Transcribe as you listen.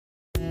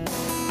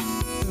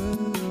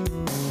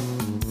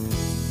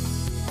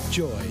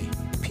Joy,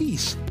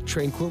 peace,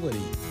 tranquility,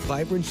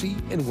 vibrancy,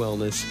 and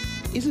wellness.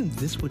 Isn't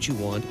this what you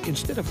want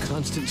instead of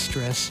constant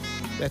stress?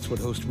 That's what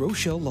host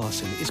Rochelle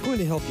Lawson is going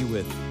to help you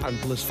with on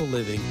Blissful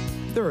Living.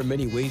 There are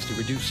many ways to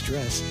reduce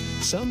stress,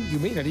 some you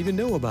may not even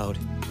know about.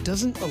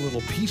 Doesn't a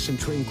little peace and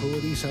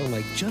tranquility sound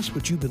like just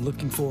what you've been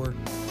looking for?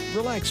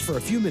 Relax for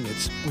a few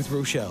minutes with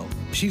Rochelle.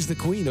 She's the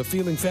queen of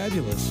feeling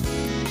fabulous.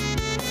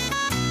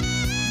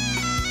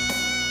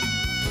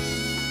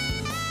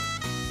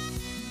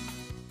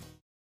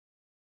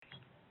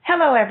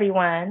 Hello,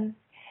 everyone,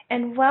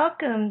 and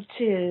welcome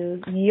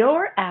to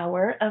your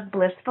hour of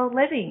Blissful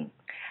Living.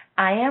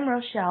 I am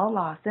Rochelle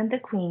Lawson, the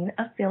Queen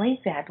of Feeling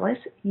Fabulous,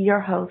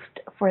 your host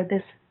for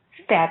this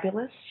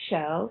fabulous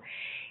show.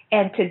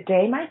 And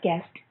today my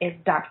guest is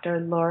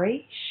Dr.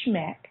 Lori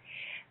Schmeck,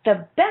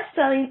 the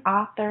best-selling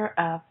author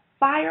of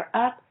Fire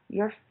Up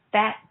Your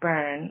Fat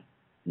Burn.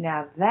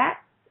 Now that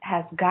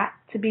has got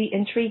to be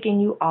intriguing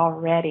you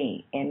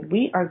already, and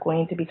we are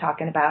going to be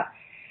talking about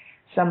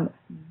some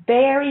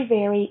very,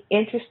 very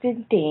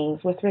interesting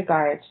things with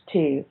regards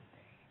to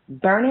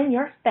burning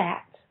your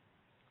fat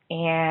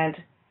and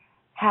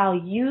how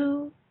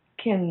you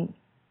can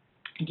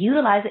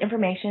utilize the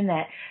information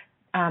that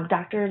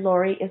Dr.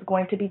 Lori is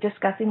going to be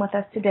discussing with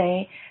us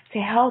today to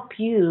help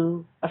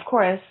you, of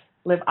course,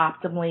 live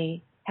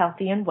optimally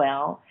healthy and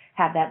well,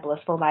 have that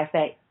blissful life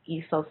that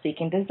you so seek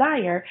and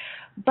desire,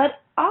 but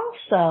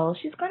also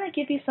she's going to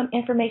give you some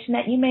information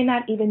that you may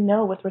not even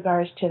know with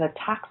regards to the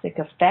toxic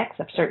effects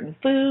of certain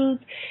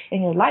foods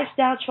and your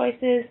lifestyle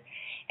choices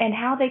and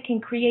how they can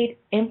create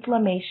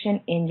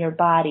inflammation in your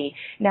body.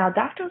 Now,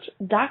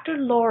 Dr.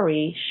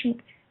 Lori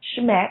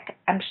Schmeck,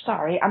 I'm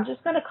sorry, I'm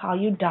just going to call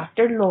you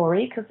Dr.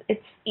 Lori because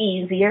it's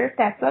easier, if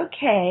that's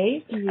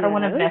okay. Yes. I don't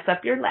want to mess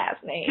up your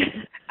last name.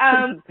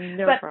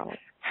 No problem.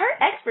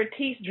 Her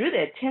expertise drew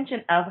the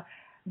attention of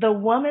the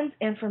Woman's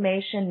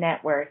Information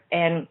Network,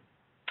 and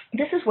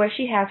this is where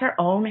she has her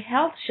own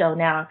health show.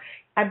 Now,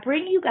 I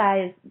bring you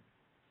guys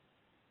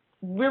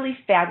really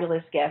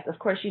fabulous guests. Of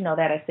course, you know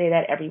that. I say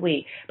that every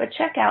week. But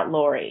check out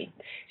Lori.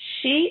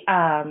 She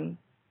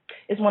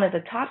is one of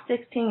the top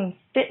 16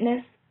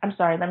 fitness. I'm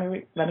sorry,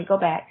 let me go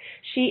back.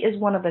 She is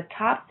one of the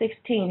top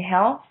 16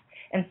 health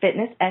and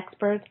fitness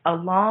experts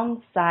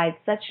alongside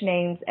such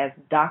names as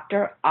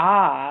Dr.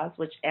 Oz,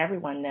 which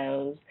everyone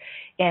knows,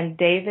 and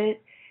David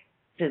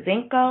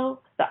Zinczenko,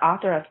 the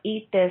author of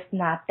Eat This,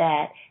 Not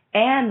That,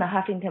 and the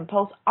Huffington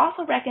Post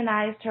also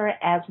recognized her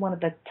as one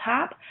of the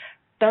top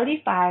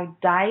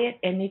 35 diet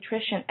and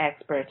nutrition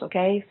experts,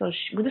 okay? So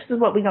this is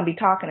what we're going to be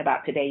talking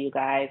about today, you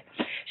guys.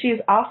 She is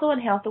also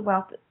in health and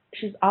wealth.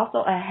 She's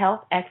also a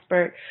health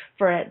expert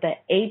for the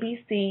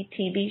ABC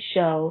TV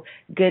show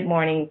Good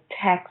Morning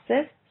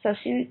Texas. So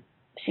she's,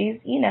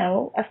 you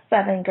know, a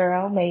Southern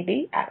girl,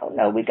 maybe. I don't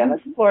know. We're going to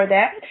explore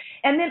that.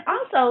 And then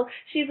also,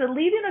 she's a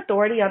leading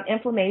authority on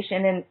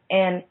inflammation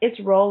and its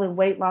role in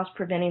weight loss,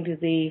 preventing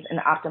disease, and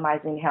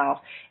optimizing health.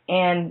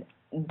 And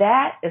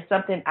that is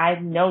something I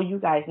know you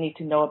guys need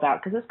to know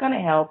about because it's going to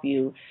help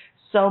you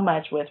so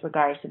much with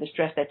regards to the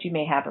stress that you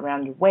may have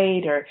around your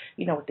weight or,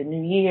 you know, with the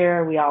new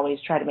year. We always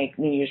try to make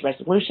New Year's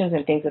resolutions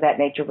and things of that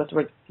nature with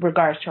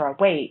regards to our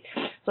weight.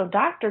 So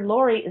Dr.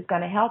 Lori is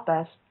going to help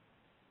us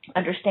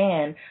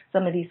understand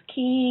some of these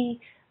key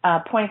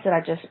points that I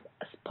just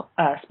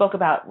spoke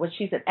about, which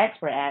she's an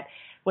expert at,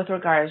 with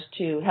regards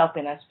to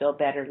helping us feel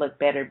better, look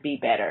better, be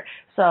better.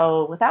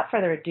 So without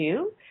further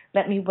ado,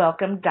 let me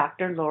welcome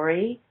Dr.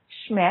 Lori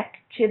Schmeck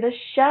to the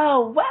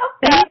show.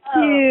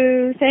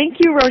 Welcome. Thank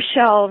you,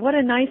 Rochelle. What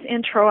a nice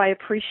intro. I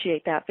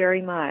appreciate that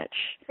very much.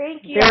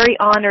 Thank you. Very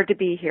honored to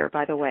be here,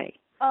 by the way.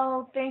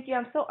 Oh, thank you.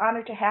 I'm so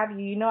honored to have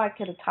you. You know, I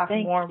could have talked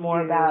more and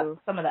more about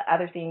some of the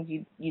other things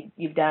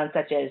you've done,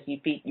 such as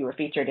you were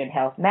featured in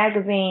Health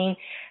Magazine.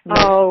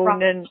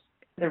 The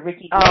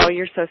Ricky. Oh,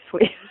 you're so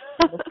sweet.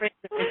 The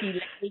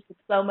Ricky Lake,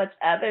 so much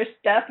other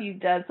stuff you've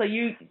done. So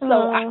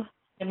I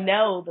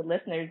know the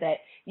listeners that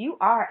you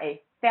are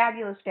a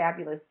fabulous,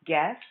 fabulous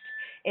guest,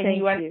 and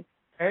thank you.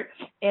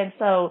 And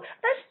so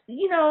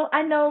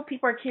I know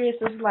people are curious.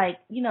 It's like,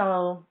 you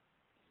know.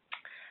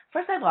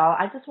 First of all,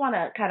 I just want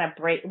to kind of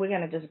we're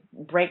going to just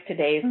break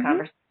today's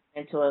conversation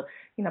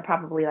into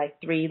probably like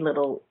three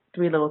little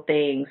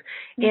things.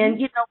 And,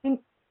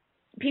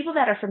 people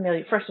that are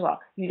familiar, first of all,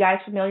 you guys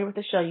familiar with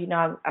the show,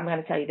 I'm going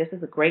to tell you this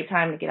is a great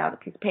time to get out a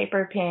piece of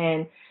paper,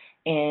 pen,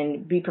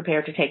 and be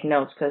prepared to take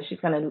notes because she's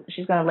going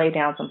to lay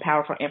down some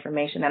powerful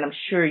information that I'm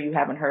sure you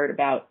haven't heard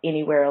about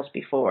anywhere else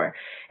before.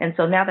 And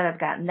so now that I've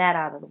gotten that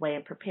out of the way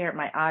and prepared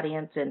my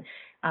audience and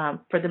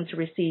for them to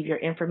receive your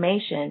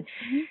information,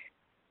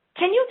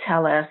 can you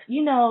tell us,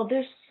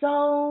 there's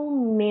so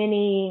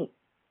many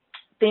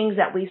things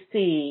that we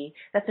see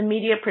that the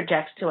media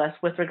projects to us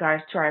with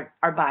regards to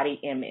our body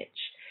image.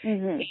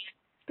 Mm-hmm.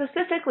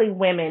 Specifically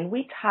women,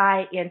 we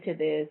tie into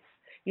this,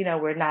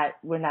 we're not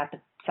the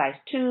size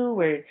 2,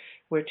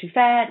 we're too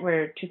fat,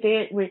 we're too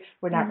thin,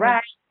 we're not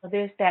right,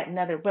 this, that, and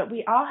other. But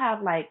we all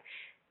have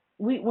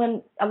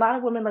when a lot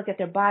of women look at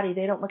their body,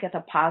 they don't look at the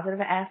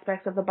positive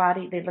aspects of the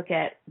body. They look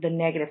at the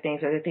negative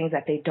things or the things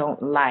that they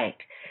don't like.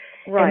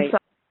 Right. And so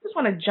I just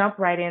want to jump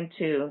right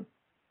into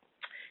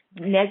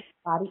negative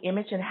body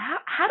image and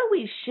how do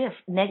we shift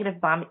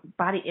negative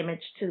body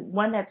image to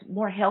one that's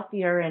more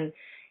healthier and,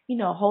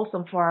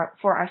 wholesome for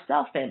our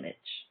self-image?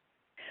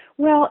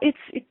 Well, it's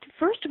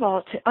first of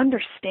all to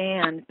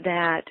understand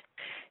that,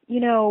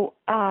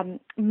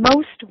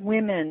 most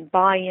women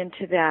buy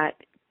into that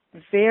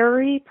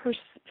very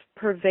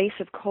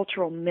pervasive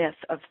cultural myth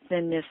of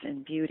thinness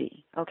and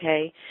beauty,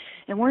 okay?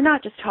 And we're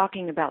not just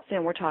talking about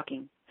thin, we're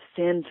talking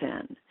thin.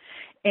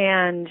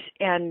 And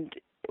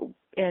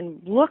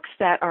looks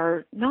that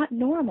are not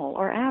normal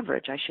or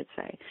average, I should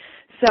say.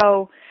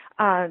 So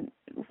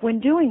when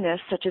doing this,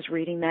 such as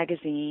reading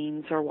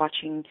magazines or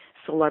watching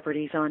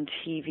celebrities on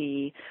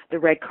TV, the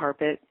red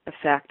carpet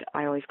effect,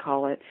 I always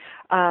call it,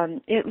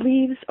 it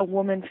leaves a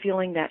woman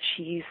feeling that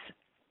she's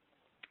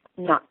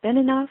not thin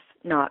enough,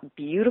 not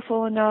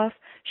beautiful enough,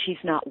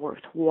 she's not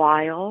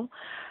worthwhile,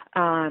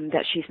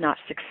 that she's not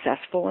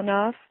successful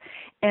enough,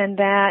 and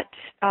that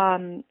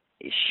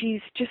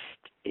she's just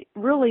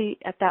really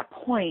at that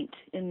point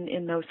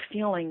in those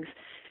feelings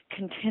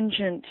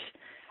contingent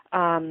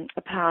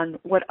upon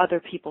what other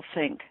people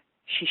think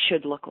she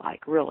should look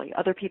like, really,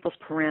 other people's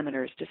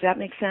parameters. Does that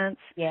make sense?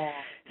 Yeah.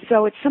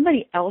 So it's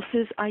somebody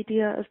else's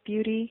idea of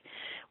beauty.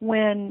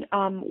 When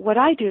what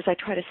I do is I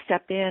try to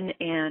step in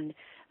and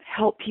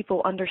help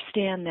people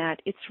understand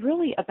that it's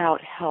really about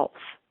health,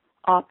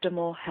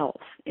 optimal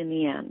health in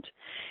the end,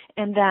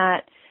 and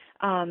that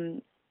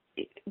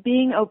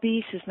being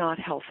obese is not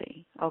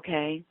healthy,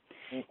 okay?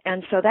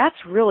 And so that's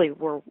really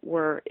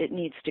where it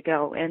needs to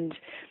go. And,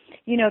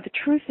 the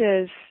truth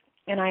is,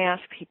 and I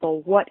ask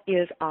people, what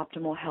is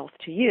optimal health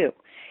to you?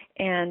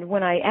 And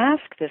when I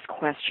ask this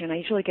question, I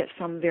usually get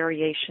some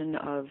variation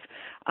of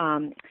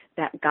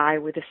that guy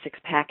with the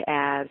six-pack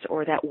abs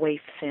or that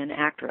waif-thin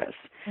actress,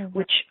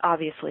 which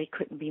obviously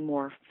couldn't be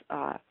more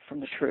from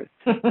the truth.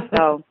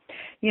 So,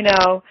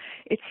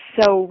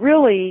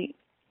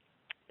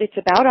 it's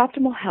about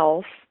optimal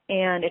health,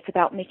 and it's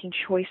about making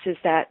choices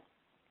that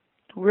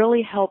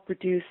really help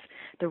reduce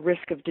the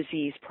risk of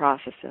disease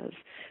processes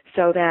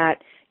so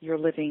that you're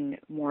living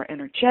more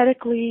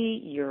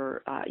energetically, you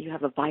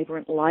have a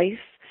vibrant life,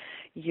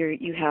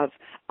 you have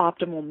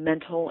optimal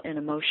mental and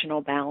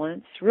emotional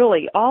balance.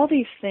 Really, all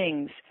these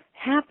things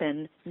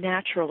happen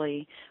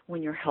naturally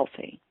when you're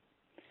healthy.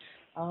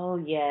 Oh,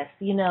 yes.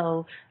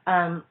 There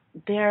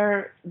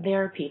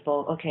are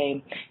people,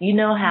 okay,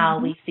 how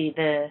we see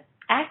the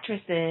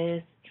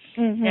actresses.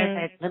 They're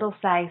that little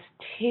size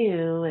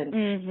 2, and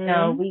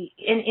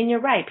and you're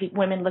right.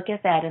 Women look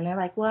at that and they're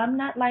like, "Well, I'm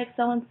not like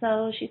so and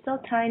so. She's so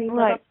tiny."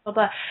 Blah, right. blah,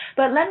 blah, blah.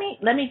 But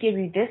let me give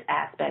you this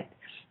aspect.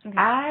 Okay.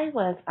 I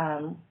was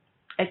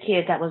a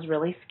kid that was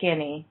really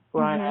skinny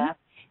growing up,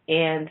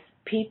 and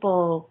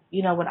people,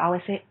 would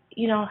always say,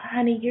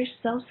 "Honey, you're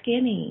so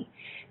skinny.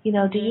 Do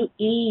you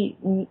eat?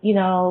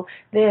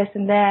 This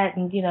and that,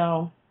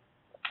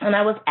 and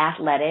I was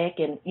athletic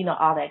and,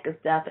 all that good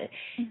stuff.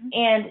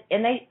 And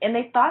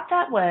they thought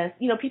that was,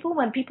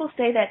 when people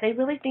say that, they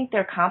really think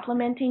they're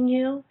complimenting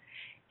you.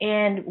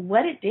 And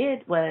what it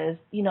did was,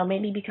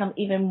 made me become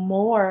even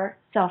more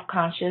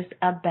self-conscious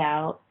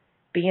about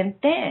being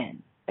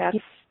thin. That's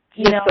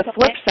the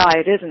flip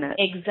side, isn't it?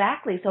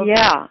 Exactly. So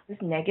this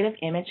negative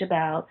image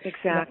about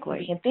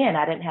being thin.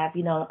 I didn't have,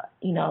 I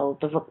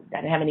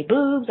didn't have any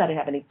boobs. I didn't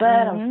have any butt.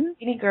 I was a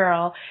skinny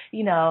girl,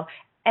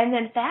 And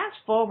then fast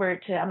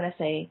forward to, I'm going to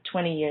say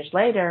 20 years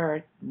later,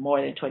 or more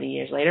than 20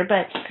 years later,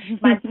 but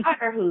my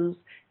daughter, who's,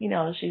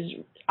 she's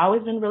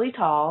always been really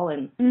tall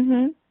and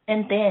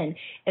thin,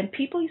 and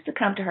people used to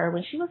come to her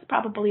when she was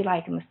probably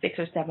like in the 6th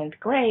or 7th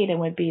grade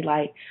and would be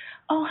like,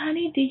 "Oh,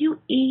 honey, do you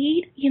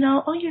eat?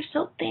 Oh, you're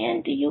so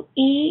thin. Do you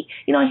eat?"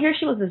 Here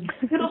she was, this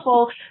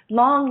beautiful,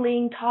 long,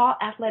 lean, tall,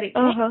 athletic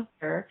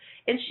teenager,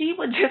 and she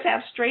would just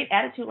have straight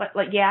attitude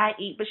like, "Yeah, I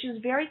eat," but she was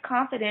very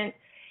confident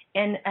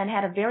and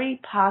had a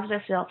very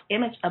positive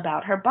self-image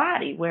about her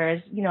body,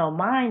 whereas,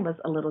 mine was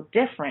a little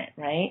different,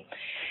 right?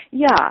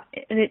 Yeah,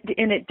 and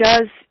it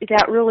does,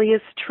 that really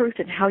is truth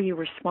in how you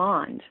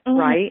respond,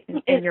 right,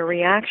 and your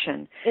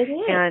reaction. It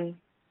is. And,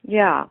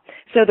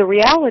 so the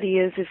reality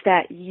is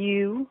that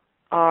you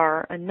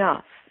are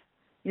enough.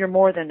 You're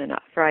more than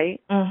enough, right?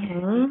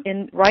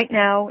 And right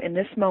now, in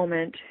this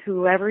moment,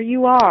 whoever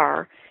you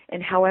are,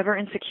 and however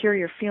insecure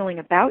you're feeling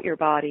about your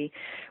body,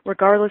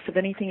 regardless of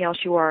anything else,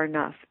 you are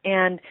enough.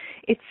 And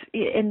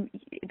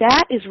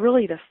that is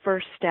really the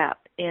first step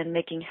in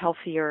making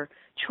healthier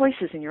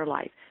choices in your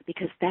life,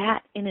 because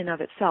that in and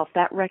of itself,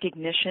 that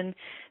recognition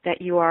that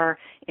you are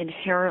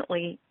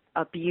inherently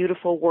a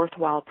beautiful,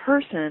 worthwhile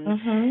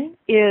person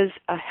is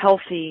a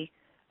healthy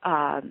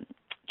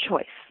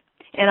choice.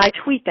 And I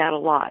tweet that a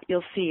lot.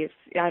 You'll see,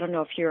 I don't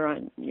know if you're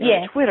on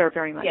Twitter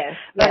very much,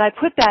 but I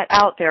put that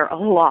out there a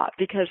lot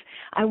because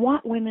I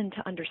want women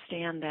to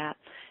understand that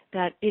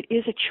it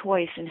is a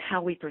choice in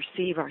how we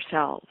perceive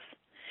ourselves.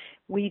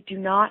 We do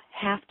not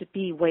have to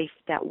be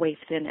that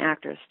waif-thin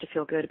actress to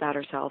feel good about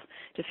ourselves,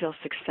 to feel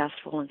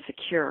successful and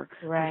secure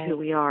with who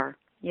we are.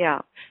 Yeah.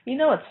 You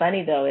know what's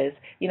funny though is,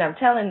 I'm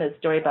telling the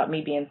story about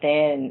me being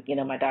thin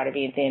and, my daughter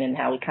being thin and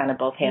how we kind of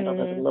both handled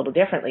it a little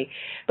differently.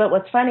 But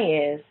what's funny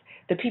is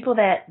the people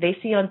that they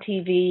see on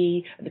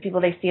TV, the people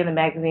they see in the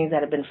magazines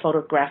that have been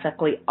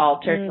photographically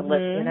altered to look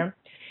thinner,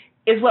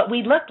 is what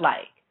we look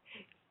like.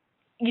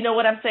 You know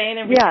what I'm saying?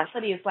 In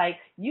reality, it's like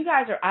you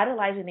guys are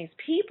idolizing these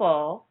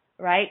people,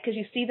 right? Because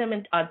you see them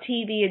on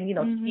TV and,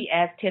 she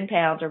adds 10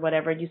 pounds or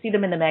whatever. You see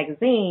them in the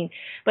magazine.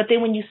 But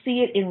then when you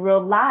see it in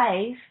real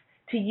life,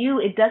 to you,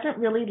 it doesn't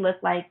really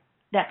look like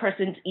that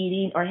person's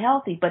eating or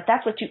healthy. But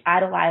that's what you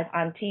idolize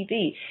on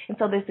TV. And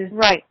so this is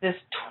this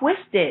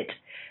twisted,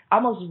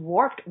 almost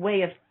warped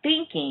way of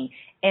thinking.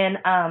 And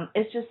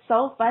it's just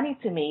so funny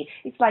to me.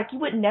 It's like you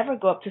would never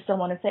go up to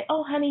someone and say,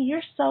 "Oh, honey,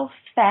 you're so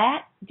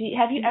fat.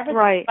 Have you ever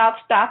thought about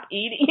stop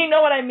eating?" You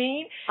know what I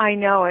mean? I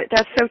know it.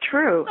 That's so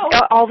true.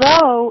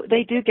 Although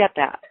they do get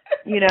that.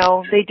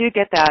 They do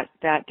get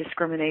that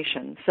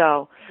discrimination.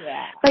 So,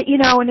 but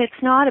and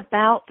it's not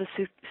about the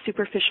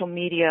superficial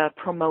media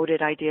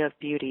promoted idea of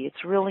beauty.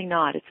 It's really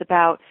not. It's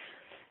about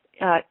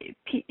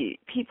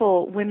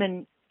people,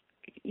 women,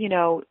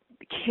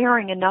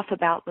 caring enough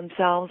about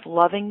themselves,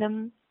 loving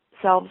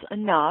themselves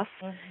enough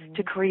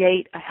to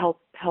create a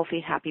healthy,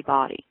 happy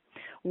body,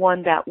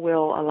 one that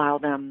will allow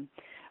them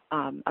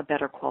a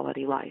better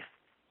quality life.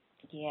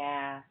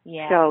 Yeah.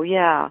 So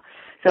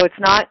so it's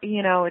not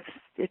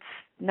it's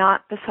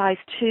not the size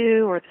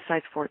 2 or the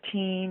size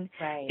 14.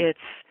 Right. It's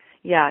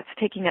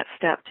taking that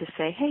step to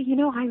say, hey,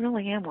 I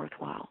really am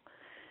worthwhile.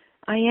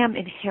 I am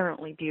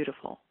inherently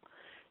beautiful.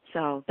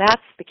 So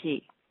that's the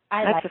key.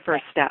 That's the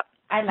first step.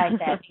 I like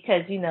that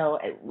because,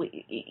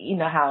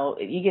 how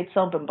you get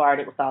so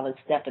bombarded with all this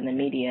stuff in the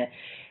media,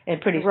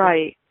 and pretty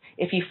soon,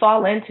 if you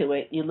fall into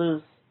it,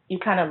 you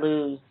kind of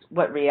lose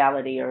what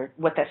reality or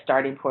what that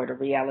starting point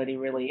of reality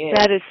really is.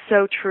 That is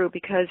so true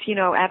because,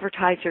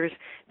 advertisers,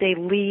 they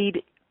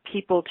lead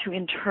people to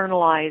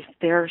internalize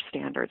their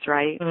standards,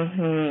 right?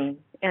 Mm-hmm.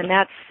 And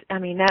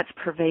that's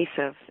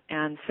pervasive.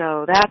 And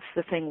so that's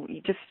the thing.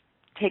 You just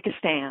take a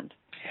stand.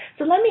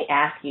 So let me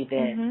ask you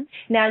this.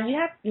 Now,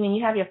 when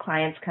you have your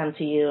clients come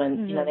to you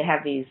and, they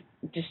have these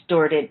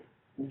distorted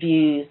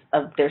views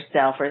of their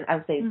self, or I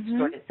would say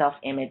distorted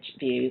self-image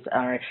views,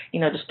 or,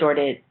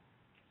 distorted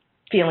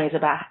feelings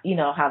about,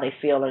 how they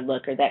feel or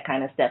look or that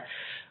kind of stuff.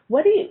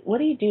 What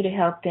do you do to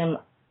help them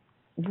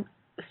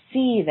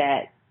see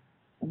that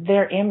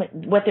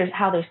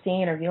how they're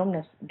seeing or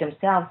viewing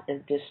themselves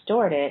is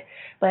distorted,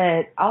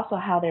 but also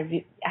how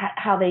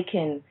they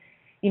can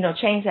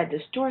change that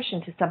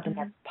distortion to something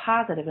that's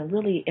positive and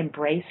really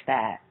embrace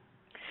that?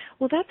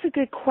 Well, that's a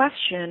good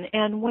question.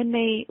 And when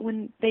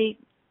they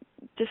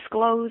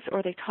disclose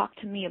or they talk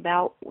to me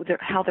about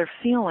how they're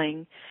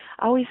feeling,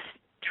 I always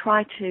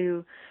try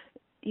to,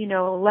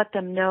 let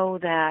them know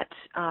that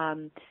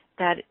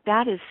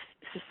that is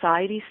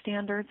society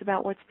standards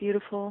about what's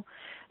beautiful.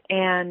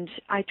 And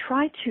I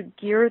try to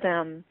gear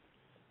them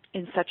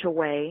in such a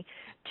way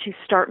to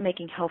start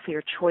making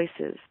healthier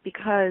choices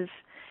because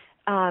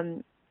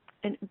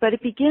but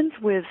it begins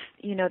with,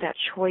 that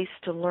choice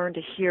to learn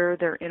to hear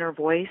their inner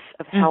voice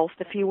of health,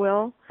 if you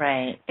will.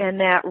 Right.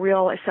 And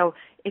so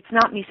it's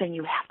not me saying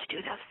you have to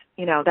do this,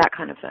 that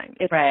kind of thing.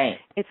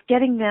 It's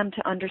getting them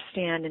to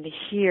understand and to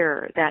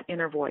hear that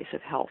inner voice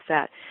of health,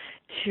 that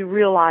to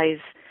realize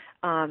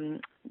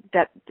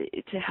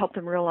to help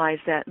them realize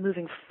that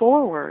moving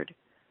forward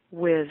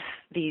with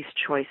these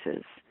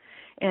choices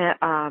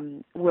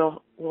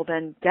will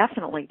then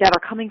definitely, that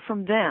are coming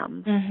from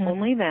them,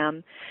 only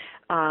them,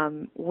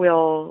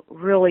 will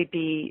really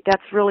be,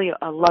 that's really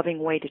a loving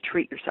way to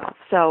treat yourself.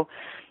 So,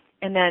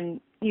 and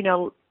then,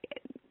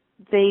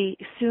 they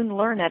soon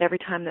learn that every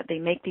time that they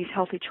make these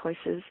healthy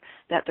choices,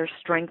 that they're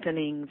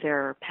strengthening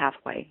their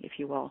pathway, if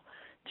you will,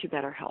 to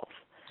better health.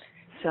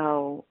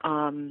 So,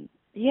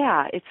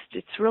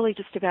 it's really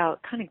just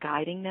about kind of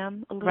guiding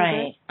them a little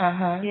bit.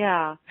 Right.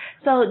 Yeah.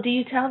 So do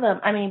you tell them,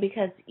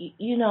 because, we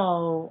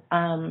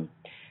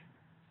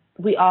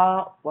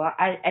all,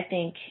 I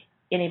think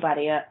any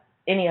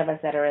of us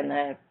that are in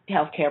the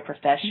healthcare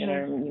profession,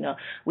 or,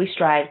 we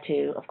strive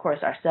to, of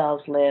course,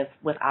 ourselves live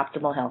with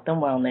optimal health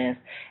and wellness.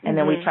 And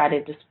then we try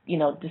to just,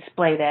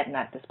 display that,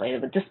 not display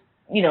it, but just,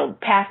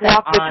 pass that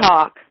walk on. the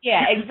talk.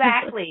 Yeah,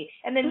 exactly.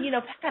 And then,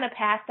 kind of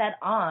pass that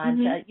on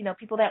to,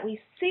 people that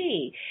we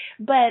see.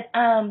 But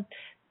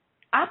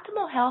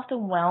optimal health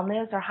and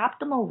wellness, or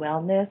optimal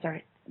wellness,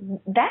 or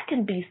that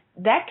can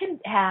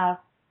have,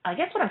 I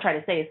guess what I'm trying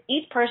to say is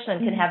each person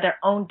can have their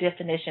own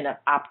definition of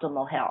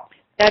optimal health.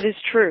 That is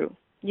true.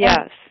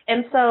 Yes.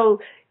 And so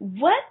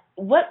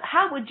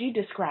how would you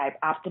describe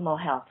optimal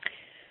health?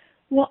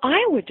 Well,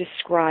 I would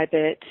describe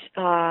it,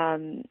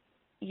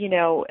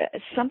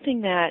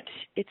 something that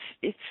it's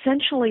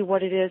essentially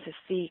what it is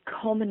the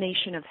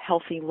culmination of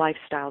healthy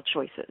lifestyle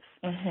choices.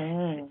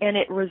 And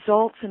it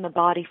results in the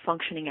body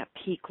functioning at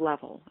peak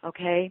level,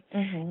 okay?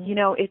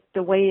 It's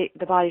the way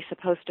the body's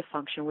supposed to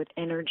function, with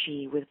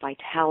energy, with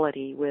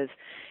vitality, with,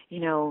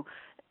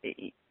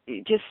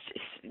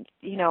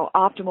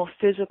 optimal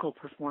physical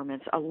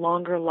performance, a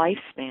longer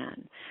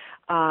lifespan,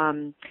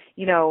 It's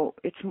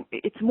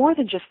more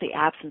than just the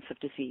absence of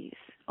disease.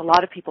 A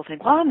lot of people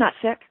think, well, I'm not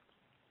sick,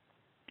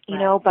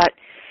 but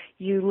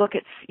you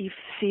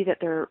see that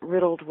they're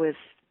riddled with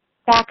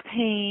back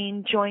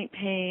pain, joint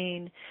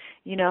pain,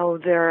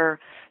 they're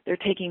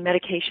taking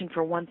medication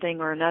for one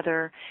thing or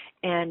another,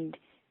 and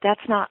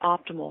that's not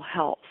optimal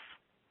health.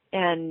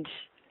 And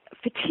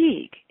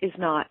fatigue is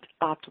not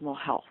optimal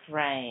health.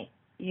 Right.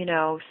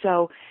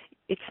 So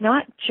it's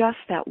not just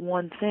that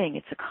one thing,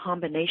 it's a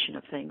combination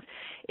of things.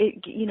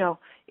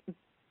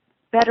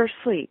 Better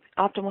sleep.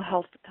 Optimal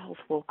health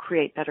will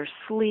create better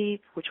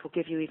sleep, which will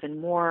give you even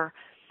more.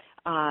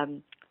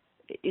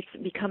 It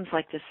becomes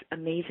like this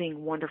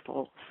amazing,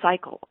 wonderful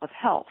cycle of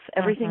health.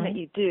 Everything that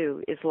you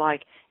do is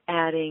like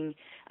adding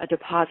a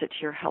deposit to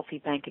your healthy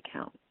bank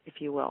account, if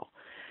you will.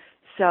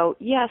 So,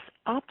 yes,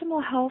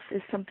 optimal health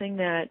is something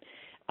that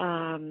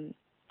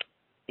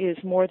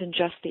is more than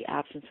just the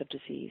absence of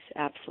disease.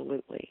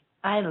 Absolutely.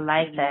 I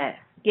like that.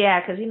 Yeah,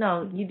 because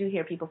you do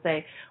hear people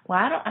say,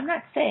 "Well, I'm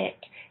not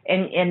sick,"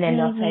 and then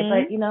they'll say,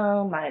 "But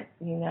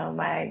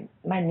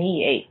my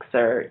knee aches,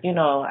 or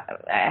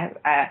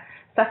I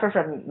suffer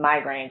from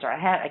migraines, or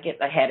I get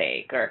a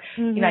headache, or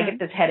I get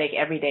this headache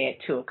every day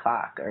at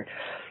 2:00, or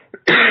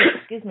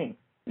excuse me,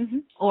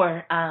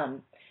 or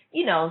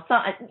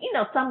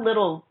some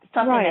little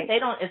something that they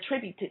don't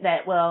attribute to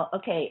that. Well,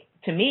 okay,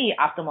 to me,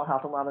 optimal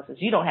health and wellness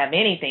is you don't have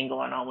anything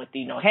going on with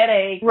you, no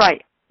headache,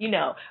 right?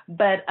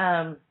 But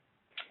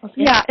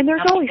and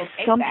there's always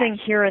something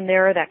here and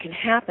there that can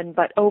happen,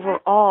 but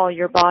overall,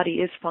 your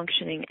body is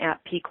functioning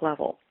at peak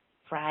level.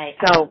 Right.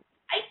 So.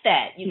 I like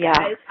that, you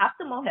guys.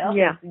 Optimal health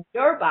is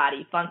your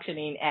body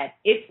functioning at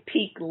its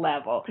peak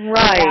level,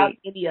 without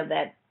any of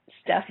that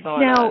stuff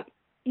going on.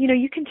 Now,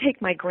 you can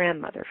take my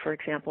grandmother, for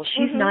example.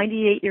 She's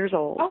 98 years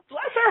old. Oh,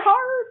 bless her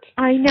heart.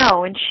 I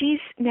know, and she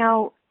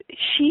has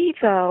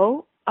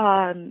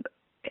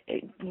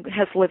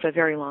lived a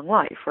very long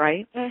life,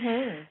 right?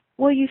 Mm-hmm.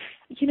 Well,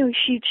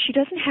 she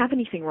doesn't have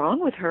anything wrong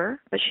with her,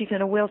 but she's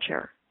in a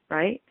wheelchair,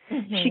 right?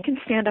 Mm-hmm. She can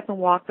stand up and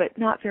walk, but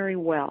not very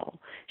well.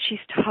 She's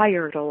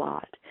tired a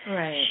lot.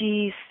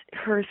 Right.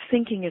 Her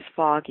thinking is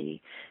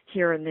foggy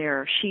here and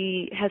there.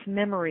 She has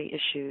memory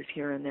issues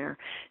here and there.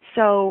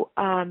 So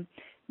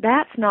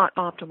that's not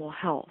optimal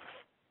health,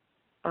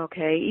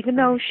 okay? Even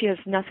though she has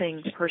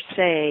nothing per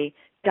se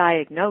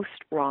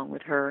diagnosed wrong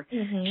with her,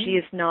 she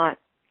is not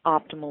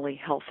optimally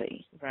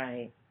healthy.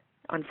 Right.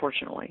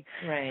 Unfortunately.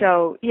 Right.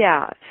 So,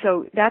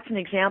 so that's an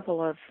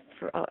example of,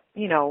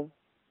 an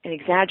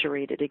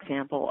exaggerated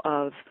example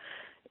of,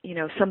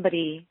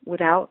 somebody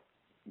without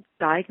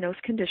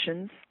diagnosed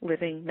conditions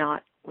living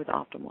not with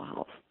optimal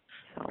health.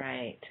 So.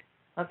 Right.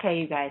 Okay,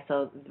 you guys.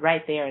 So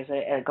right there is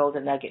a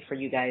golden nugget for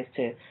you guys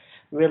to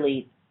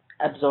really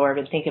absorb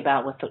and think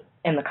about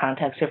in the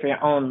context of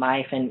your own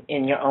life and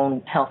in your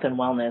own health and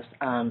wellness.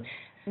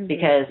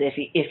 Because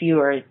if you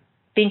are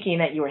thinking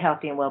that you are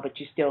healthy and well, but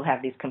you still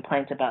have these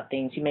complaints about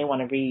things, you may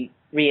want to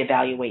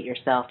reevaluate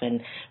yourself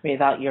and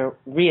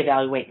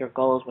reevaluate your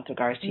goals with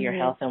regards to your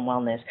health and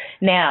wellness.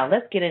 Now,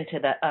 let's get into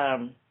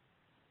the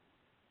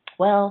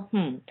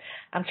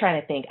I'm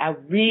trying to think. I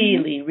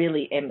really,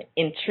 really am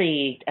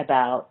intrigued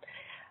about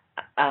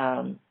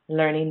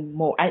learning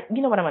more.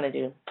 You know what I'm going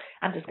to do?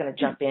 I'm just going to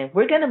jump in.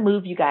 We're going to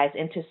move you guys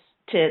into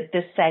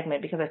this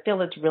segment because I feel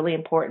it's really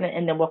important,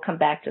 and then we'll come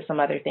back to some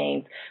other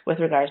things with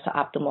regards to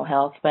optimal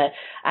health. But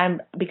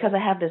because I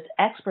have this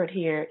expert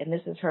here, and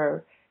this is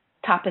her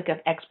topic of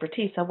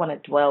expertise, I want to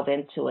delve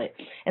into it.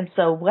 And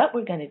so what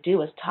we're going to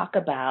do is talk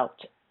about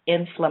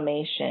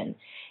inflammation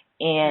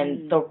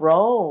and the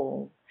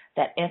role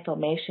that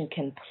inflammation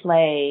can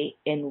play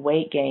in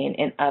weight gain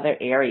in other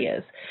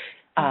areas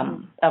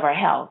of our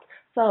health.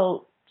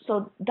 So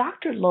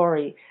Dr.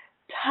 Lori,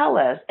 tell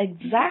us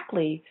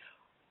exactly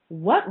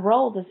what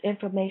role does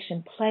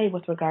inflammation play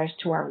with regards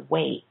to our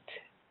weight?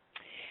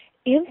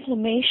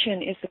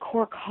 Inflammation is the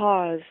core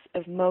cause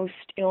of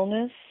most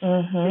illness,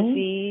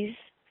 disease,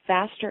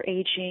 faster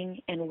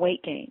aging, and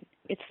weight gain.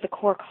 It's the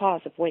core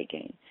cause of weight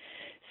gain.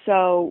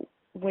 So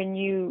when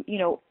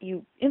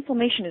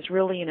inflammation is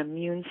really an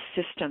immune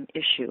system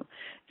issue,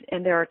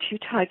 and there are two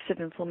types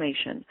of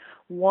inflammation.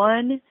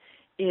 One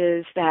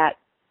is that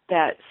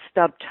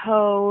stub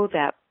toe,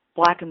 that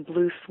black and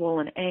blue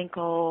swollen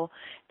ankle,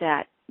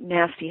 that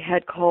nasty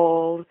head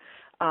cold,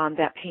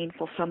 that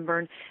painful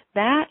sunburn.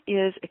 That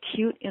is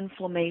acute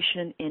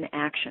inflammation in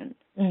action.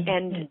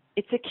 And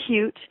it's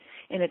acute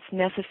and it's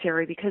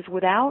necessary because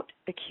without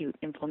acute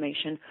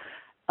inflammation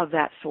of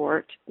that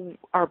sort,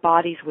 our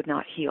bodies would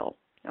not heal.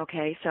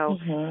 Okay, so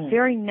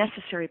very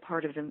necessary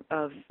part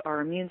of our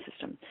immune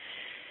system.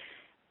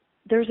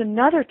 There's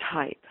another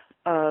type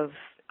of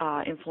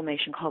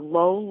inflammation called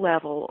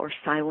low-level or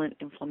silent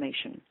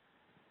inflammation.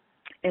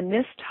 And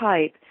this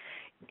type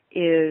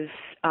is,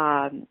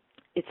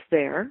 it's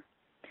there,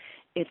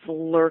 it's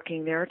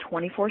lurking there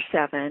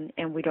 24/7,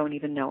 and we don't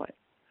even know it,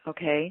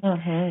 okay?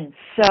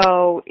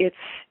 So it's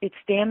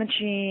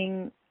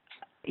damaging,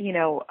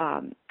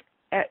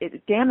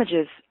 it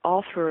damages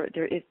all through.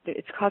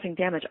 It's causing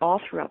damage all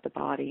throughout the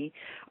body,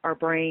 our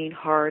brain,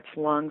 hearts,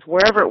 lungs,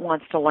 wherever it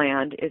wants to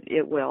land,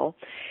 it will,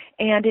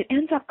 and it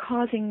ends up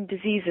causing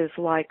diseases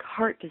like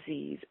heart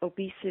disease,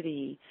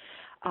 obesity,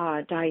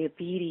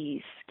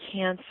 diabetes,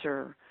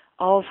 cancer,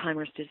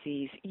 Alzheimer's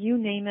disease, you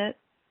name it,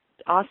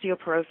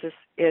 osteoporosis.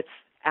 It's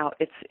out.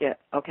 It's it.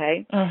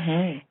 Okay.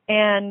 Mm-hmm.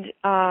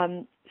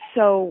 And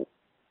so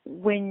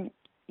when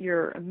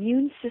your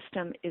immune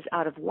system is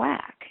out of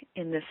whack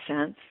in this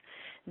sense,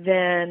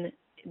 then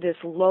this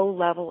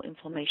low-level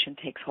inflammation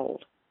takes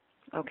hold,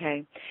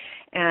 okay?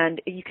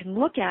 And you can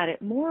look at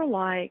it more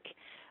like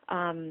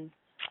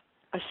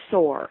a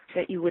sore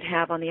that you would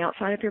have on the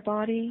outside of your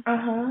body.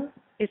 Uh-huh.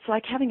 It's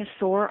like having a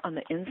sore on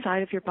the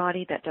inside of your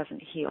body that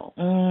doesn't heal.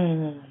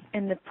 Mm.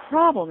 And the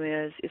problem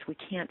is we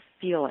can't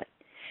feel it.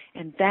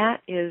 And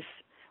that is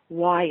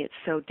why it's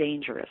so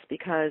dangerous,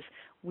 because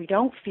we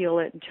don't feel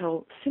it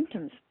until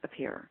symptoms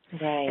appear.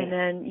 Right. And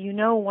then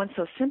once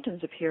those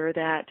symptoms appear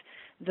that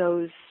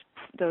those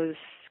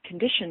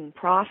condition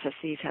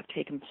processes have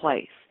taken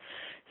place.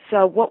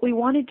 So what we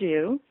want to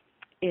do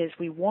is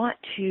we want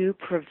to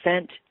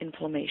prevent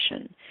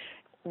inflammation,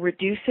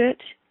 reduce it,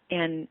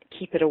 and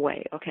keep it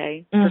away,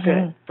 okay, for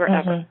good,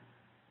 forever.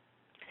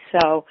 Mm-hmm.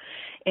 So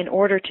in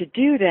order to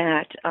do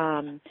that,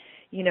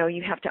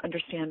 you have to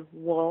understand,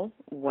 well,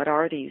 what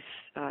are these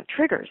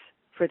triggers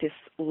for this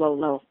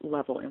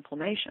low-level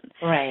inflammation?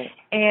 Right.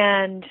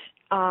 And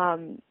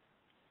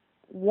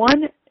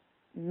one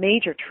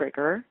major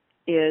trigger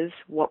is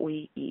what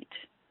we eat,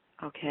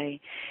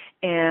 okay?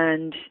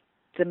 And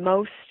the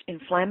most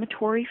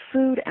inflammatory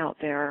food out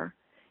there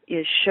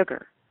is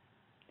sugar.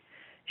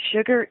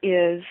 Sugar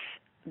is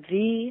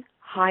the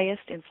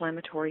highest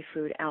inflammatory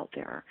food out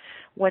there.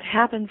 What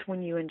happens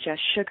when you ingest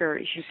sugar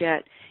is you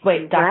get...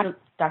 Wait,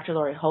 Dr.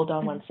 Lori, hold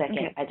on one second.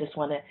 Okay. I just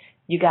want to...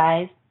 You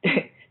guys,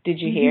 did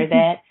you hear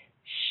that?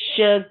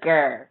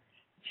 Sugar.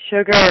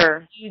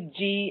 Sugar.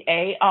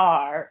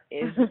 SUGAR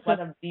is one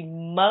of the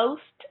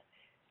most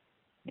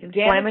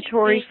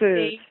inflammatory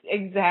foods.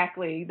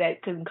 Exactly,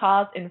 that can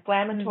cause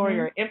inflammatory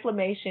or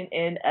inflammation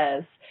in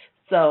us.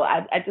 So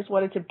I just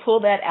wanted to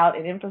pull that out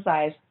and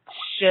emphasize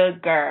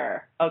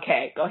sugar.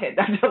 Okay, go ahead,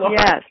 Dr. Lori.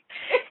 Yes,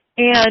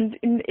 and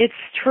it's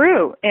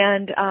true.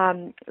 And,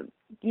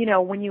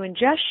 when you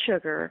ingest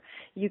sugar,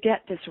 you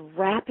get this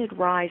rapid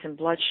rise in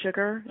blood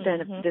sugar,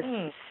 then this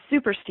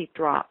super steep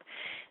drop.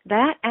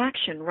 That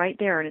action right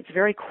there, and it's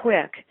very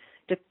quick,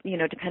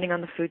 depending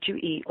on the food you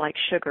eat, like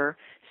sugar,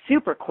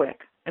 super quick,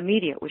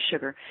 immediate with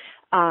sugar.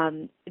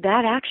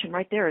 That action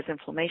right there is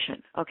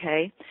inflammation,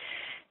 okay?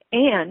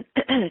 And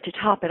to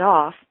top it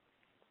off,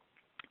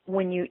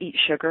 when you eat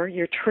sugar,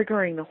 you're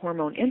triggering the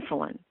hormone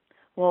insulin.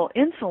 Well,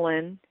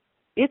 insulin,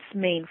 its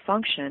main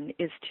function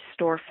is to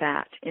store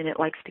fat, and it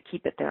likes to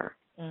keep it there.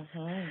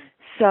 Mm-hmm.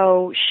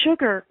 So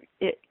sugar,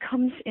 it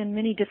comes in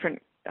many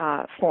different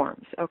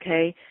forms,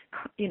 okay?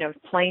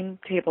 Plain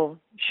table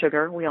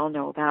sugar, we all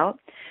know about.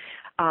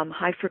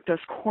 High fructose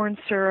corn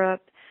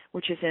syrup,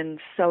 which is in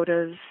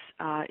sodas,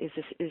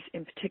 is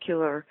in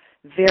particular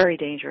very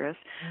dangerous.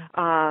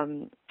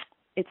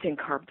 It's in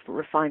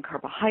refined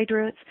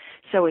carbohydrates,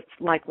 so it's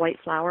like white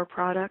flour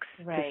products,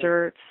 right.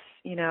 Desserts,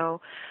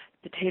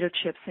 potato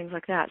chips, things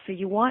like that. So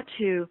you want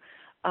to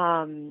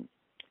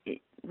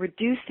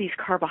reduce these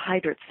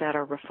carbohydrates that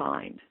are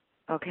refined,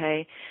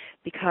 okay?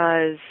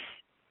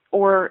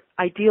 Or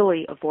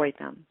ideally avoid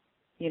them,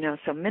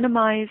 so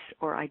minimize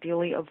or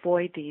ideally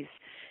avoid these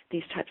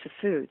types of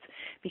foods,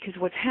 because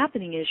what's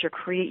happening is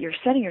you're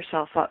setting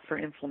yourself up for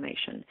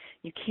inflammation.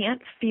 You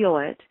can't feel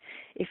it.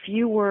 If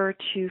you were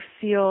to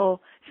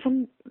feel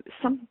some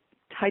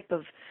type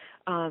of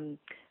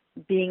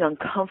being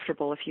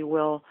uncomfortable, if you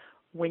will,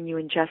 when you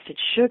ingested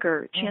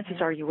sugar,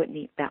 chances are you wouldn't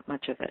eat that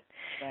much of it.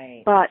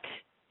 Right. But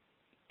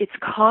it's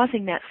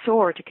causing that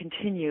sore to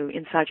continue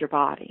inside your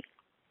body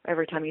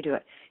every time you do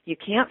it. You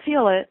can't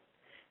feel it,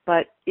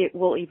 but it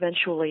will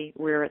eventually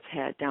rear its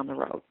head down the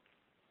road.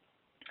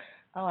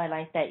 Oh, I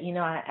like that.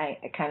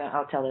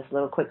 I'll tell this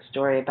little quick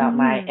story about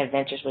my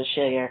adventures with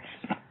sugar.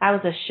 I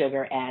was a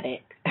sugar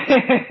addict. I'm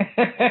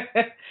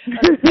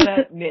going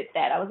to admit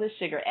that. I was a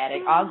sugar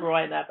addict. All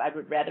growing up, I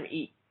would rather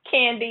eat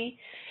candy,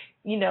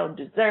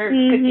 desserts,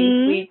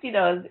 cookies, sweets,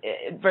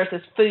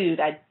 versus food.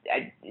 I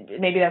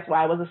maybe that's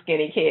why I was a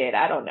skinny kid.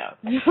 I don't know.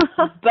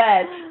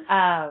 But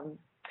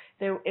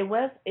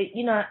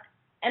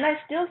and I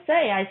still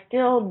say I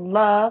still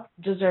love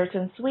desserts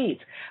and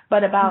sweets.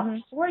 But about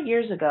 4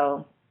 years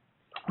ago,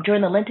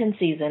 during the Lenten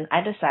season, I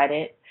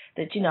decided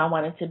that, I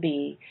wanted to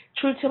be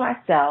true to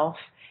myself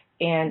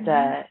and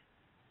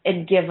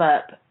give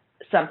up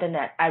something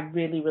that I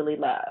really, really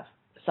love.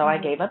 So I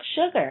gave up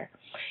sugar.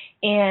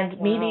 And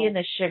me being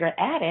a sugar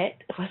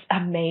addict was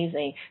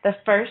amazing. The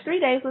first 3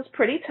 days was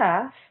pretty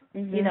tough.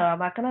 I'm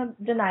not going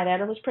to deny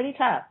that. It was pretty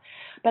tough.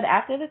 But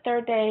after the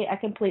third day, I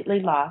completely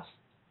lost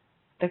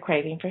the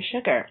craving for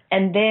sugar.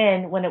 And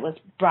then when it was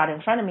brought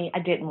in front of me, I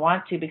didn't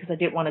want to because I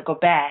didn't want to go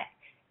back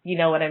You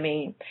know what I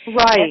mean?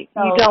 Right.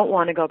 So, you don't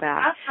want to go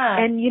back.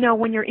 Uh-huh. And,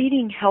 when you're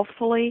eating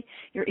healthfully,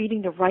 you're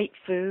eating the right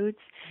foods,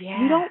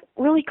 yeah. you don't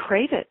really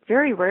crave it,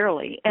 very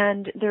rarely.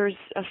 And there's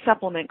a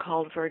supplement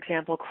called, for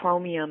example,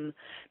 chromium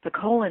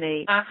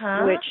picolinate,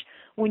 which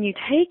when you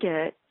take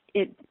it,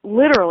 it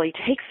literally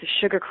takes the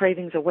sugar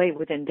cravings away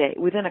within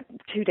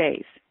 2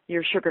 days.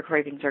 Your sugar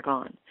cravings are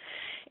gone.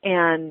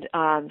 And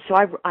so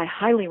I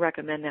highly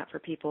recommend that for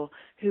people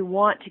who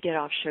want to get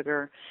off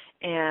sugar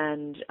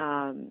and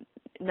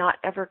not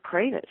ever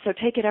crave it. So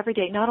take it every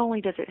day. Not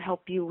only does it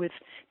help you with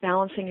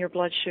balancing your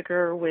blood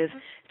sugar, with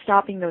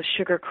stopping those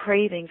sugar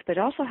cravings, but it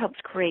also helps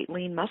create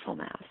lean muscle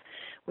mass,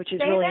 which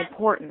is really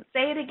important.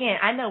 Say it again.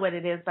 I know what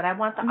it is, but I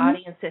want the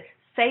audience to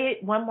say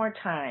it one more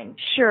time.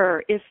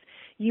 Sure. If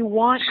you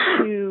want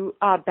to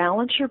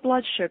balance your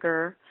blood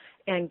sugar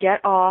and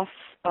get off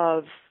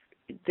of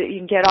you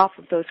can get off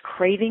of those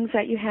cravings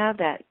that you have,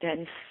 that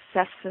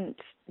incessant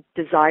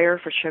desire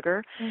for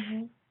sugar,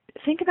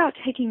 think about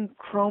taking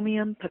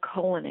chromium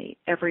picolinate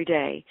every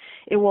day.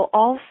 It will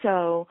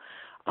also,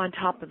 on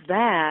top of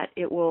that,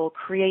 it will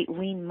create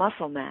lean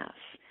muscle mass.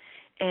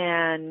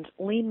 And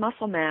lean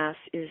muscle mass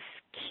is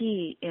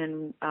key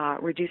in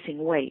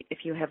reducing weight if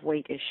you have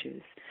weight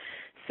issues.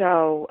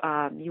 So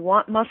you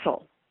want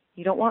muscle.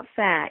 You don't want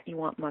fat. You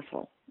want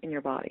muscle in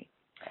your body.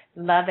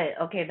 Love it.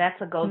 Okay,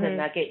 that's a golden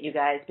nugget, you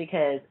guys,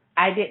 because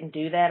I didn't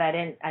do that. I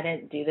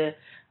didn't do the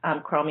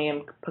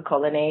chromium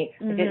picolinate.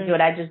 I didn't do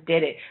it. I just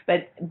did it.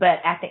 But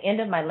at the end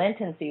of my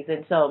Lenten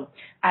season, so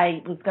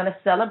I was going to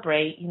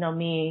celebrate,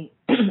 me,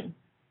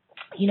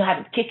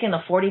 having kicking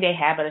a 40-day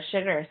habit of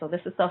sugar. So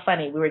this is so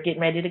funny. We were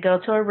getting ready to go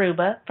to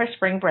Aruba for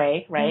spring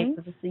break, right?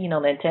 This is,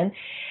 Lenten.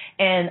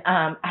 And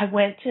I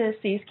went to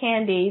See's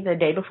Candy the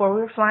day before we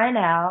were flying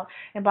out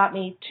and bought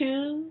me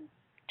two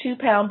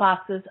 2-pound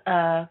boxes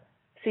of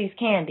See's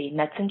Candy,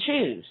 nuts and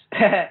chews.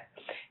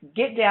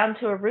 Get down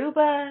to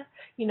Aruba,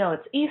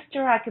 it's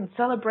Easter. I can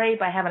celebrate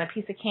by having a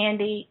piece of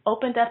candy.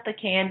 Opened up the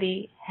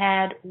candy,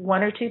 had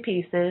 1 or 2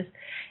 pieces,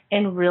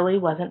 and really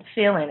wasn't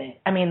feeling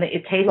it. I mean,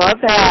 it tasted Love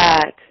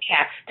that.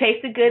 Yeah,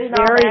 tasted good and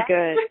all that.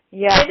 Very good.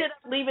 Yeah. I ended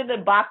up leaving the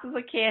boxes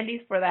of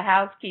candies for the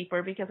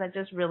housekeeper because I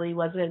just really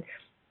wasn't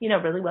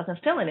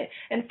feeling it.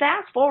 And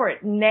fast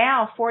forward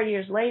now, 4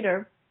 years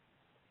later,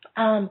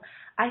 I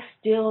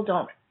still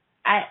don't.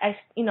 I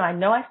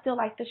know I still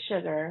like the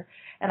sugar,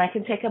 and I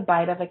can take a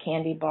bite of a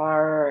candy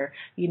bar, or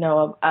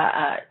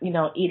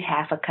eat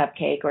half a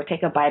cupcake, or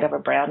take a bite of a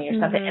brownie or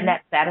something, and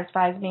that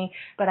satisfies me.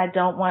 But I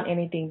don't want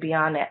anything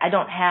beyond that. I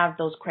don't have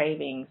those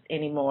cravings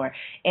anymore.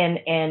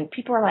 And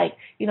people are like,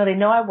 they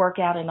know I work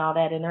out and all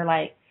that, and they're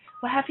like,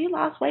 well, have you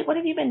lost weight? What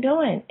have you been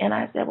doing? And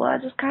I said, well, I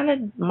just kind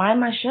of mind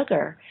my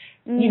sugar,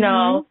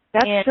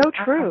 That's so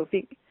true.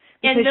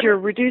 Because you're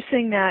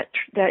reducing that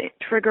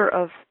trigger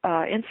of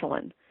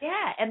insulin.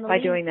 Yeah, and by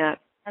doing that.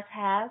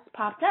 Has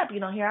popped up.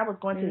 Here I was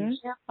going to the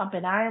gym,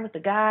 pumping iron with the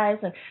guys,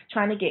 and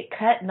trying to get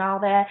cut and all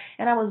that.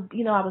 And I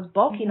was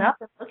bulking up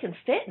and looking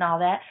fit and all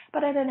that,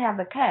 but I didn't have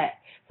the cut.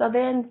 So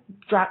then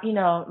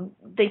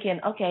thinking,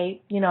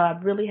 okay, I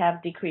really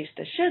have decreased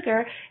the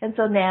sugar, and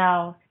so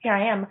now here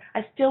I am.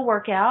 I still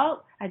work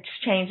out. I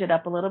just change it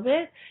up a little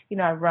bit.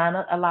 I run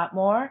a lot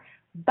more,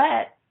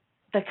 but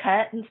the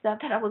cut and stuff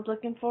that I was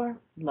looking for,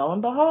 lo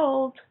and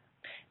behold,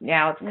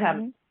 now it's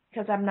coming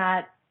because I'm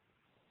not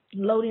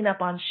loading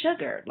up on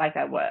sugar like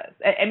I was.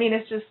 I mean,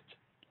 it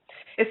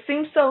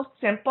seems so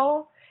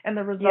simple, and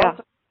the results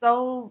are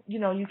so,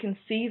 you can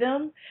see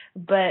them,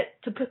 but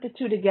to put the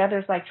two together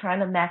is like trying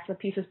to match the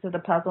pieces to the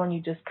puzzle, and you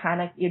just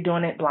you're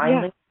doing it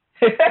blindly.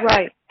 Yeah.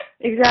 Right.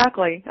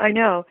 Exactly. I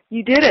know.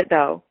 You did it,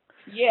 though.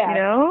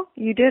 Yeah.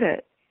 You did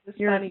it. It's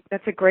funny.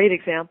 That's a great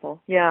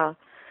example. Yeah.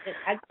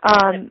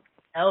 I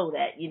know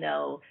that,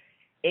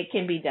 it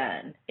can be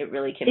done. It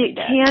really can be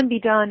done. It can be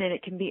done, and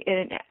it can be.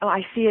 And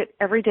I see it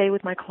every day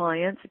with my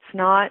clients. It's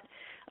not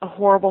a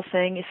horrible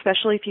thing,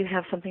 especially if you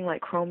have something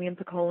like chromium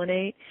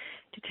picolinate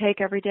to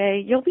take every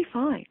day. You'll be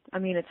fine. I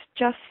mean, it's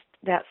just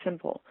that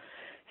simple.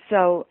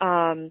 So,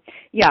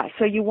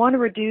 so you want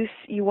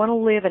to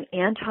live an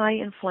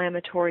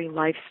anti-inflammatory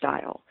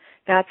lifestyle.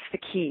 That's the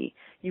key.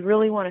 You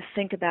really want to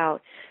think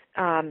about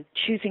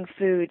choosing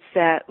foods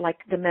that, like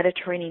the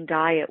Mediterranean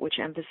diet, which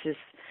emphasizes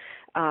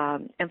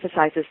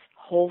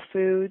whole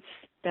foods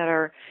that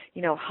are,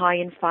 high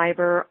in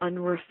fiber,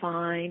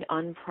 unrefined,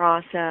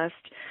 unprocessed,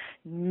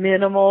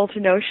 minimal to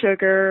no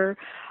sugar,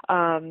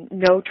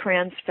 no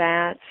trans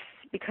fats,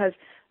 because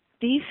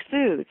these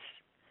foods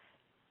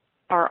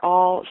are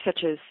all,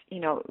 such as,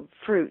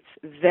 fruits,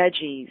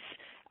 veggies,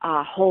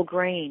 whole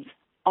grains,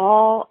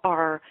 all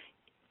are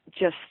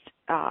just,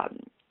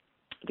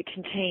 they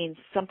contain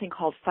something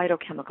called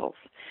phytochemicals,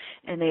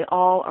 and they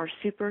all are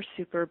super,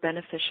 super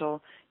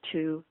beneficial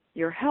to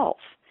your health.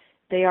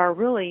 They are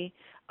really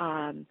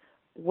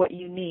what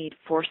you need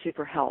for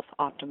super health,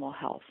 optimal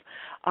health.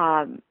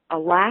 A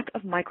lack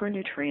of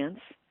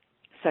micronutrients,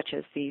 such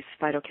as these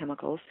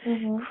phytochemicals,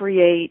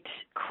 create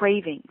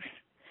cravings,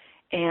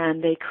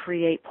 and they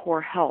create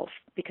poor health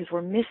because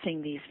we're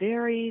missing these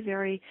very,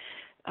 very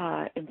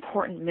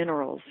important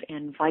minerals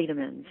and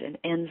vitamins and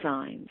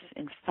enzymes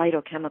and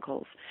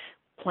phytochemicals,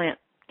 plant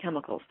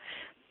chemicals.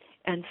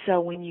 And so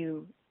when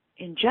you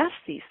ingest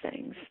these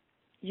things,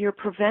 you're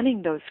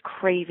preventing those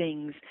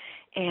cravings,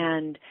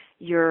 and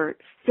you're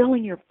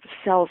filling your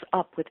cells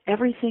up with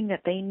everything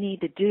that they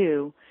need to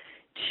do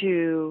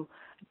to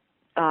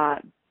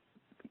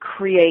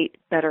create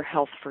better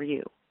health for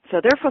you.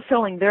 So they're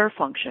fulfilling their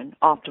function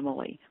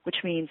optimally, which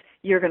means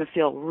you're going to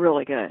feel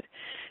really good.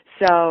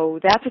 So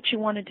that's what you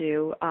want to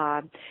do.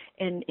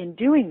 And in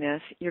doing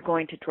this, you're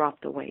going to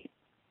drop the weight.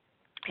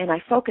 And I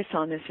focus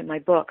on this in my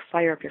book,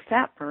 Fire Up Your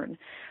Fat Burn.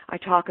 I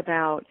talk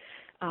about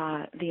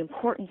the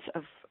importance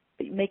of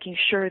making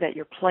sure that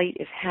your plate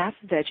is half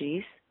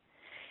veggies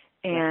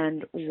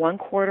and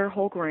 1/4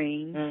 whole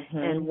grain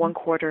and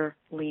 1/4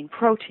 lean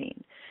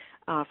protein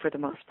for the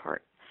most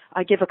part.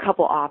 I give a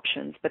couple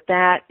options, but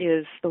that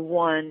is the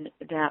one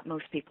that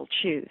most people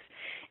choose.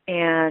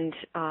 And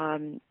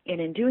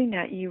in doing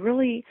that, you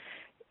really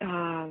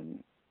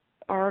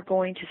are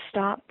going to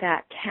stop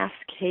that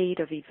cascade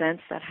of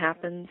events that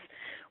happens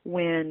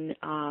when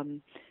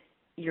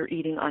you're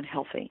eating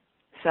unhealthy.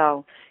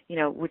 So,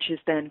 which is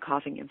then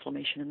causing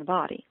inflammation in the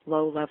body,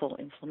 low-level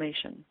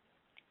inflammation.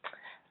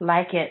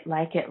 Like it.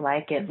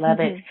 Love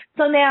it.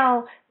 So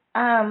now,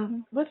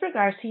 with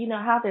regards to,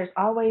 how there's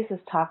always this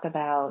talk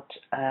about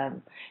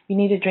you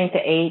need to drink the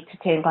 8 to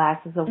 10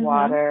 glasses of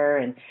water,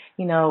 and,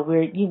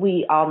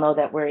 we all know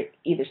that we're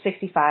either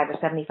 65 or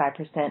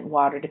 75%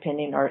 water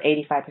depending, or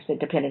 85%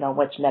 depending on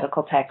which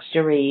medical text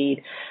you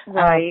read.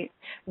 Right.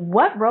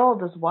 What role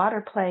does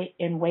water play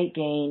in weight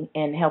gain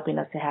and helping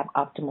us to have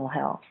optimal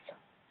health?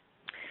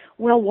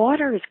 Well,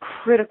 water is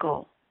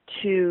critical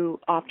to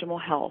optimal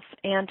health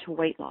and to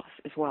weight loss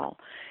as well.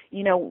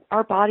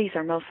 Our bodies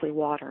are mostly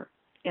water,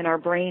 and our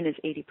brain is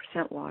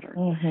 80% water.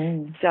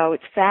 So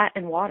it's fat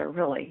and water,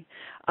 really.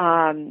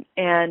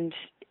 And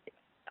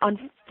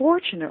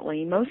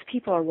unfortunately, most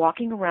people are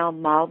walking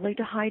around mildly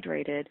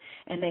dehydrated,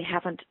 and they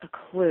haven't a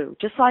clue.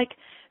 Just like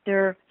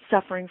they're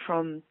suffering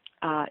from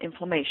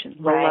inflammation,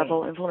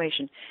 low-level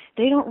inflammation.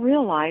 They don't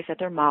realize that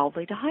they're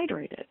mildly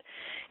dehydrated.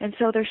 And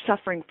so they're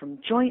suffering from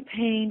joint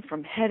pain,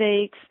 from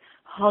headaches,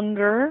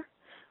 hunger,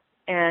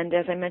 and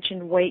as I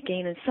mentioned, weight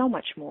gain and so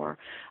much more.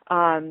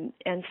 And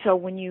so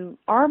when you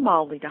are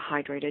mildly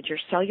dehydrated, your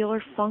cellular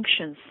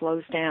function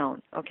slows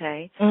down,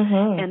 okay?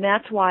 And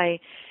that's why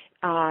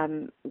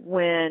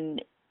when,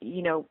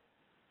 you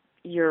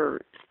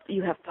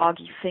have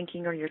foggy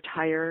thinking or you're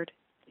tired,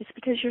 it's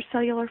because your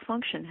cellular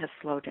function has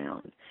slowed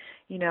down.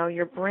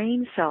 Your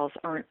brain cells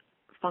aren't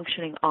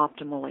functioning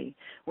optimally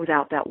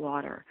without that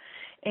water.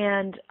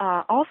 And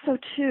also,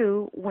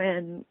 too,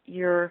 when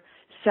your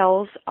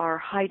cells are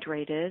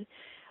hydrated,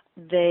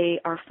 they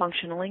are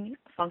functioning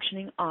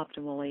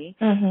optimally,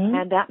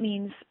 and that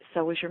means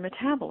so is your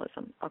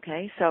metabolism,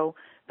 okay?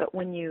 But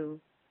when you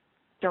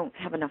don't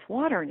have enough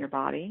water in your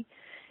body,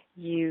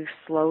 you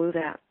slow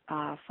that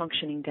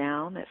functioning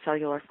down, that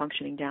cellular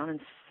functioning down,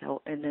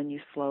 and then you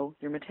slow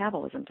your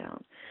metabolism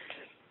down.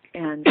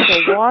 And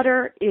so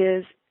water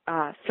is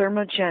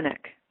thermogenic,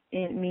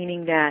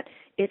 meaning that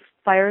it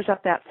fires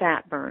up that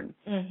fat burn.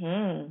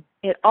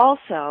 It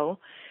also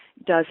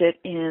does it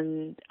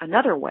in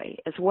another way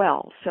as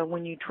well. So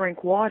when you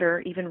drink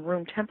water, even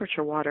room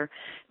temperature water,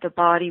 the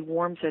body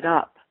warms it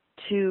up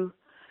to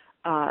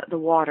the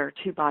water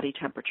to body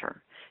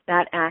temperature.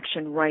 That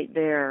action right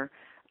there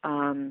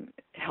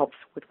helps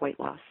with weight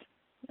loss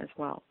as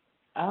well.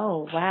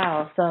 Oh,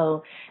 wow.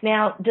 So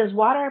now, does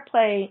water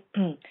play,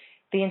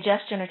 the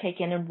ingestion or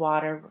taking in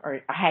water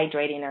or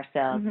hydrating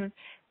ourselves,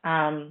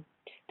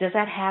 does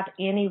that have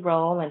any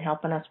role in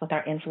helping us with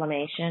our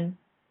inflammation?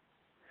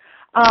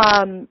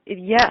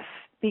 Yes,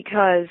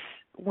 because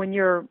when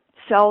your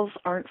cells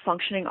aren't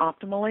functioning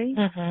optimally,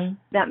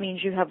 that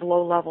means you have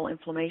low-level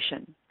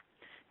inflammation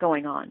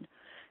going on.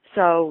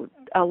 So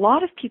a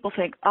lot of people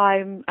think,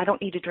 I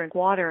don't need to drink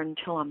water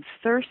until I'm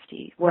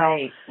thirsty.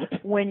 Well,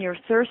 when you're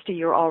thirsty,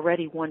 you're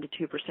already 1%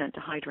 to 2%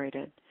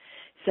 dehydrated.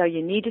 So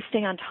you need to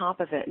stay on top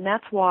of it. And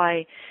that's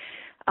why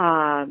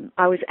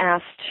I was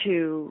asked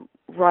to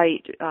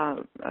write, a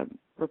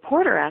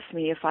reporter asked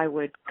me if I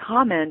would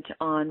comment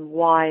on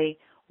why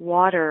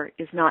water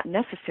is not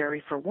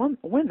necessary for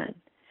women.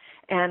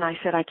 And I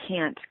said I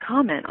can't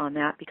comment on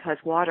that because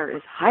water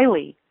is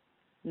highly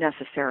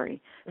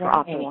necessary for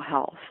optimal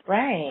health.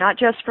 Not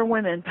just for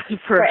women, but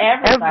for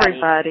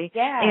everybody.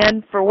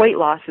 And for weight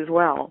loss as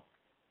well.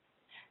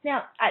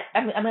 Now,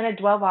 I'm going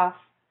to dwell off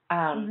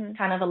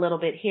kind of a little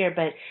bit here,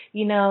 but,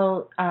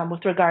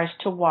 with regards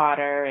to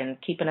water and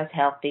keeping us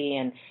healthy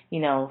and,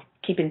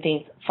 keeping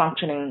things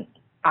functioning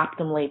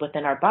optimally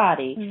within our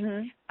body,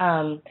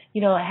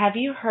 have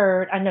you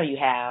heard, I know you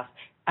have,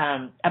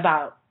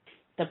 about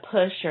the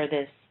push or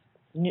this,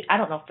 I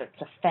don't know if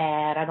it's a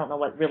fad, I don't know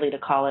what really to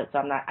call it, so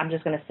I'm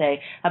just going to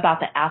say about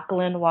the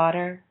alkaline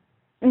water?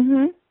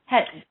 No.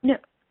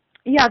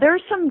 Yeah,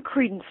 there's some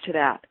credence to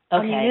that.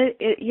 Okay. I mean,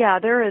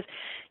 there is.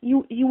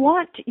 You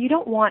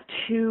don't want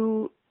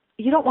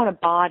a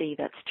body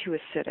that's too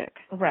acidic.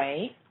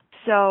 Right.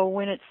 So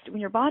when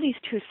your body's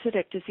too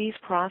acidic, disease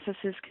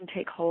processes can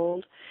take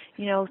hold.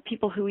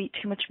 People who eat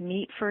too much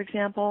meat, for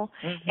example,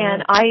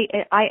 and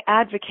I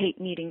advocate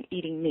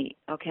eating meat.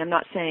 Okay, I'm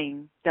not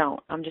saying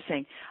don't. I'm just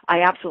saying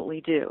I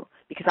absolutely do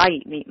because I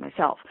eat meat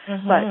myself.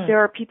 But there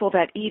are people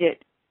that eat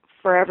it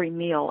for every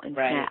meal and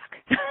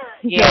snack.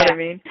 You know what I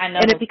mean? I know,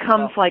 and it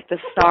becomes like the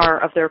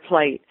star of their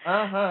plate.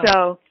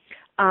 So,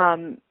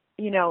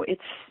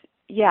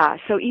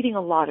 so eating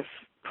a lot of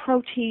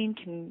protein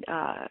can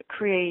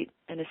create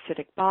an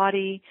acidic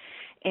body,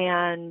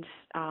 and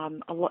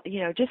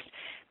just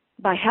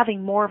by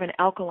having more of an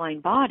alkaline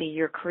body,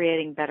 you're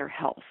creating better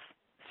health.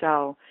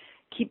 So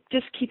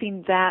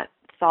keeping that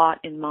thought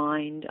in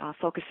mind,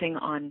 focusing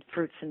on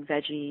fruits and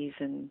veggies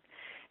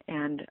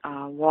and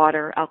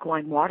water.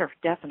 Alkaline water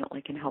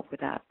definitely can help with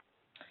that.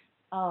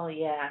 Oh,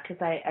 yeah,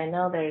 because I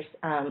know there's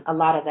a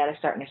lot of that is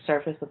starting to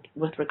surface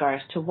with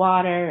regards to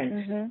water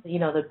and,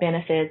 the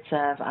benefits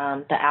of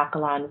the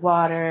alkaline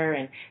water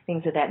and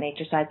things of that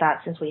nature. So I thought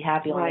since we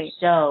have you on the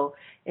show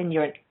and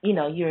you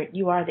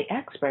are the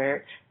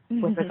expert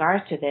with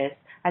regards to this,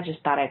 I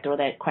just thought I'd throw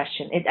that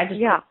question.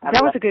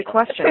 That was a good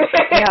question.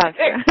 Yes.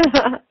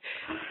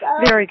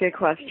 Very good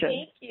question.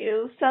 Thank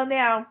you. So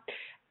now,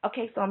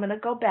 so I'm going to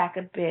go back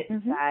a bit,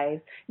 guys.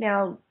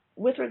 Now,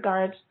 with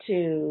regards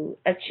to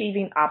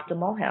achieving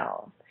optimal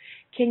health,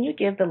 can you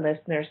give the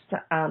listeners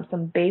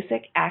some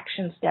basic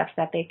action steps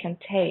that they can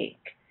take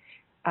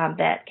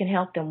that can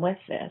help them with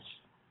this?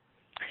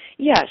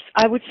 Yes,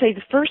 I would say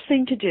the first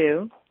thing to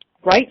do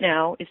right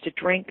now is to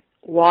drink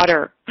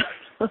water.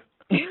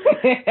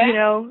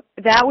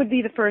 That would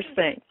be the first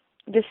thing.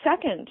 The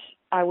second,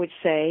 I would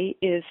say,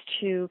 is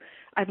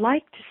I'd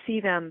like to see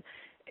them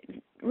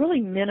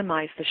really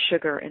minimize the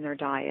sugar in their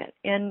diet.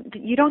 And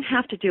you don't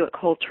have to do it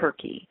cold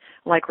turkey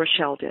like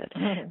Rochelle did,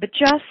 but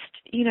just,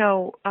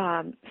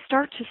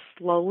 start to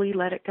slowly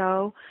let it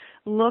go.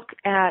 Look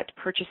at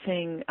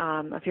purchasing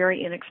a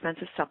very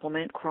inexpensive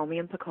supplement,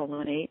 chromium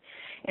picolinate,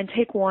 and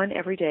take one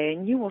every day,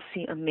 and you will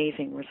see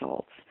amazing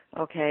results,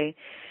 okay?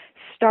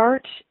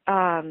 Start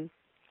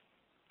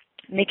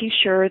making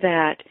sure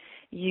that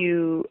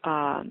you,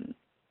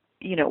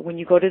 when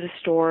you go to the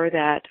store,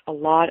 that a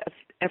lot of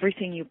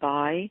everything you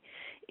buy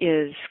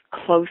is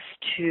close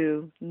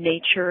to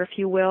nature, if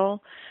you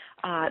will.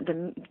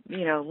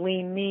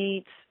 Lean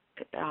meats,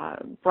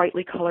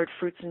 brightly colored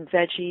fruits and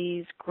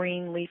veggies,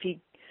 green leafy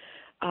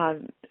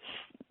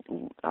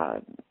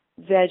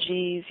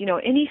veggies,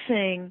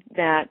 anything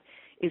that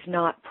is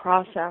not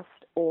processed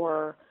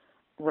or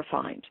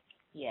refined.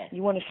 Yes.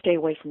 You want to stay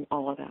away from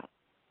all of that.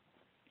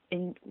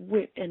 And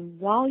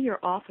while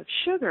you're off of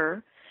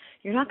sugar,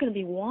 you're not going to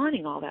be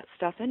wanting all that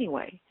stuff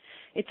anyway.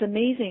 It's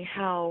amazing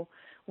how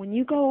when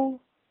you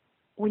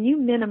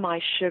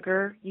minimize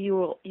sugar,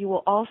 you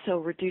will also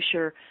reduce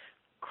your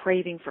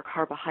craving for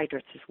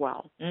carbohydrates as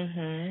well.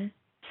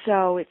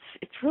 So it's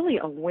really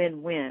a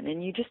win-win,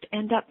 and you just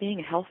end up being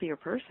a healthier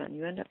person.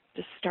 You end up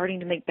just starting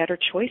to make better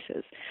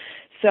choices.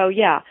 So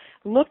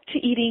look to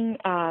eating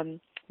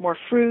more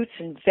fruits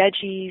and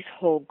veggies,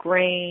 whole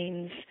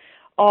grains.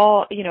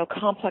 All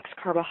complex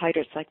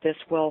carbohydrates like this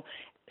will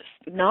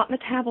not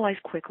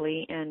metabolize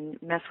quickly and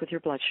mess with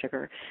your blood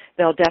sugar.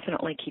 They'll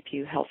definitely keep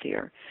you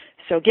healthier.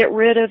 So get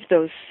rid of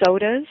those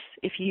sodas.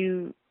 If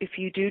you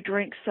do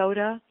drink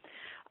soda,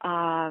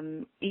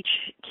 each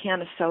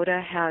can of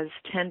soda has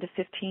 10 to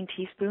 15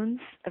 teaspoons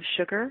of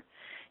sugar.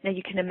 Now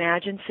you can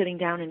imagine sitting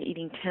down and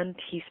eating 10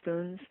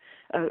 teaspoons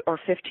or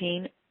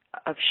 15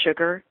 of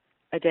sugar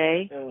a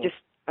day, just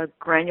a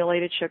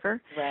granulated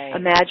sugar. Right.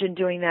 Imagine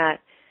doing that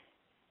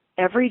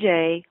every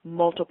day,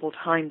 multiple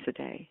times a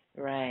day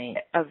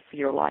of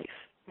your life.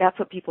 That's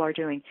what people are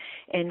doing.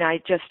 And I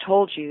just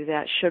told you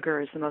that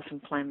sugar is the most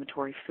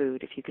inflammatory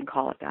food, if you can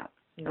call it that.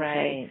 Okay?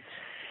 Right.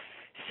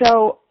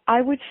 So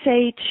I would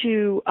say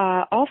to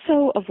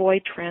also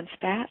avoid trans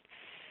fats.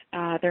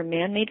 They're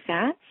man-made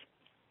fats,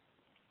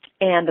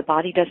 and the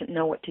body doesn't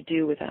know what to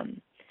do with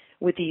them,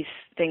 with these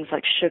things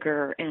like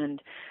sugar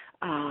and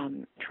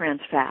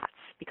trans fats,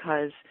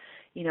 because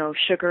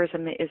sugar is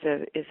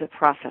a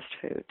processed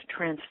food.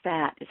 Trans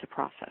fat is a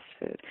processed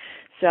food.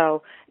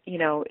 So,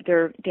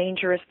 they're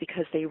dangerous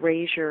because they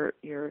raise your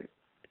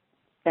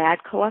bad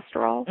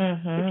cholesterol,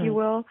 if you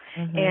will,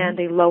 and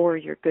they lower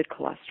your good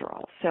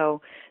cholesterol.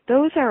 So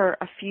those are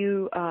a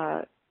few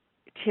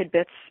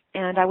tidbits.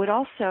 And I would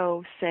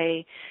also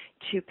say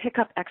to pick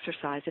up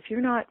exercise. If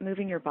you're not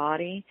moving your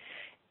body,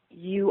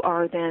 you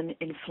are then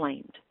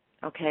inflamed.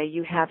 Okay,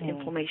 you have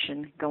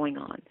inflammation going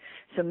on.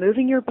 So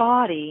moving your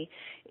body,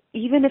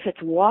 even if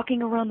it's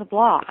walking around the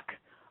block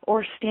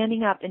or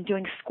standing up and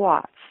doing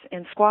squats,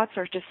 and squats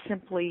are just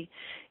simply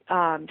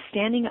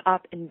standing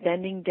up and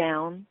bending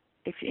down.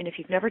 If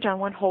you've never done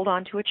one, hold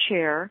on to a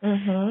chair.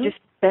 Just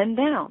bend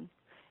down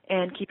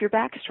and keep your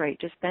back straight.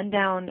 Just bend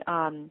down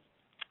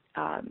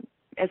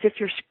as if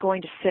you're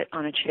going to sit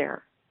on a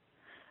chair.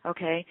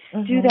 Okay?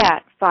 Do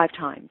that 5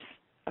 times,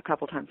 a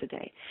couple times a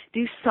day.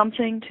 Do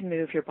something to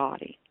move your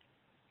body.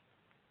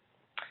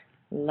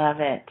 Love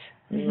it.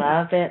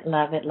 Love it,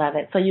 love it, love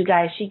it. So you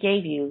guys, she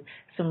gave you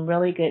some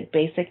really good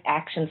basic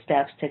action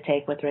steps to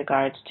take with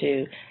regards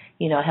to,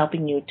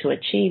 helping you to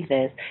achieve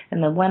this.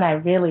 And the one I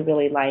really,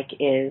 really like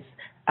is,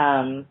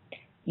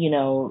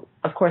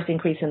 of course,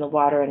 increasing the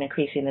water and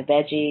increasing the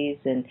veggies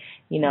and,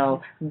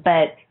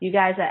 but you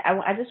guys,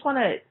 I just want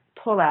to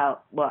pull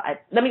out,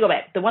 let me go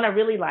back. The one I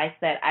really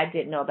liked that I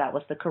didn't know about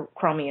was the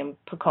chromium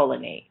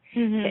picolinate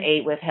to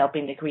aid with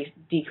helping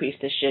decrease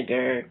the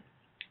sugar.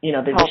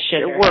 The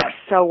sugar. It works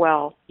so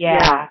well.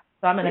 Yeah.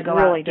 So I'm going to go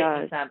out and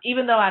get me some.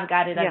 Even though I've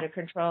got it under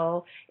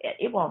control,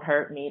 it won't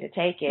hurt me to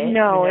take it.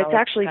 No, it's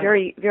actually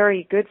very,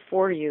 very good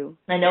for you.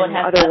 I know it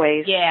has other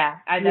ways. Yeah,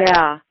 I know.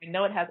 Yeah. I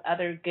know it has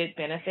other good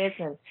benefits,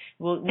 and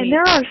and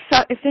there are.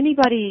 If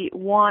anybody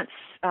wants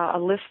a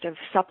list of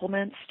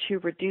supplements to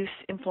reduce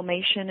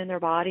inflammation in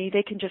their body,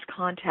 they can just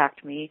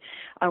contact me.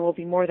 I will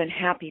be more than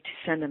happy to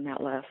send them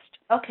that list.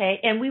 Okay,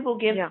 and we will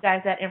give you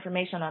guys that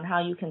information on how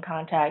you can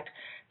contact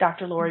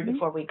Dr. Lori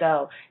before we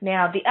go.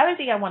 Now, the other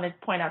thing I want to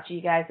point out to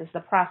you guys is the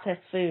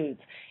processed foods.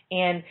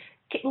 And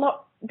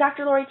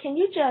Dr. Lori, can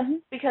you just,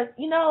 because,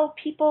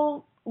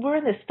 people, we're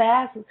in this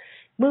fast,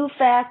 move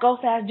fast, go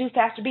fast, do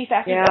faster, be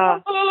faster,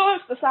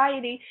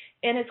 society,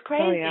 and it's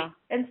crazy. Oh, yeah.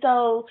 And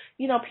so,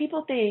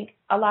 people think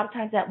a lot of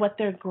times that what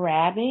they're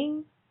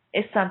grabbing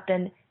is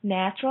something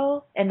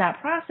natural and not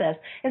processed.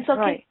 And so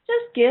can you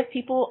just give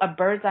people a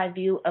bird's eye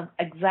view of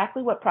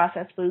exactly what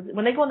processed foods,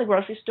 when they go in the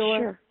grocery store?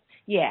 Sure.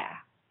 Yeah.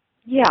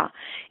 Yeah.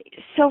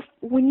 So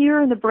when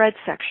you're in the bread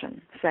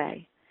section,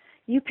 say,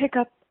 you pick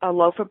up a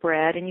loaf of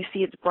bread and you see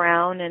it's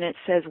brown and it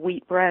says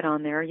wheat bread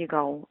on there, you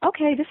go,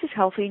 okay, this is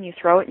healthy, and you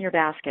throw it in your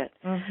basket.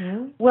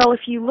 Mm-hmm. Well,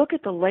 if you look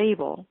at the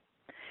label,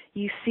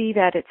 you see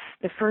that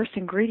the first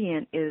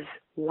ingredient is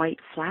white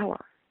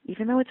flour.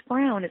 Even though it's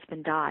brown, it's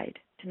been dyed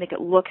to make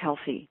it look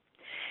healthy.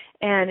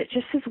 And it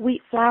just says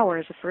wheat flour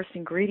as the first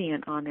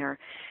ingredient on there.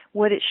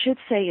 What it should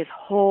say is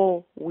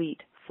whole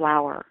wheat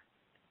flour.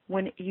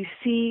 When you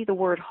see the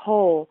word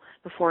whole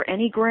before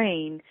any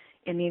grain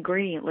in the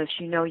ingredient list,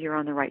 you know you're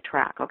on the right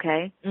track,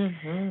 okay?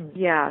 Mm-hmm.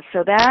 Yeah,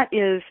 so that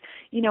is,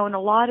 in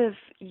a lot of,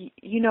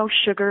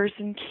 sugars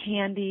and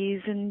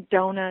candies and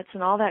donuts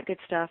and all that good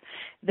stuff,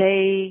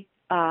 they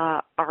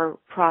are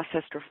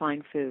processed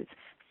refined foods.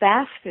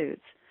 Fast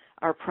foods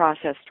are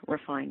processed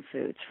refined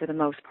foods for the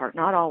most part,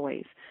 not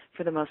always,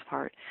 for the most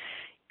part.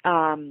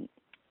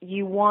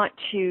 You want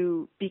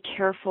to be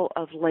careful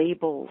of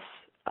labels,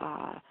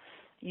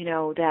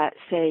 that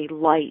say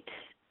light,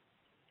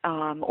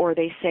 or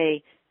they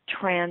say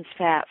trans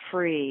fat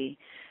free,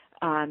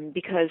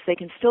 because they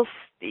can still,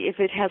 if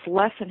it has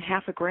less than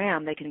half a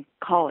gram, they can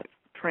call it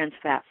trans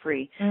fat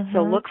free. Mm-hmm.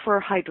 So look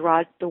for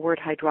the word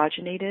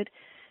hydrogenated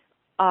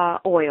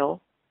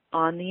oil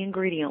on the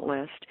ingredient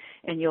list,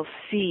 and you'll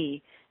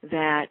see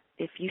that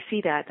if you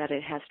see that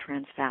it has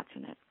trans fats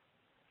in it.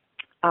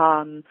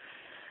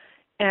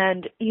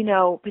 And,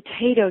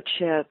 potato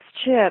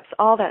chips,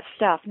 all that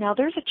stuff. Now,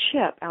 there's a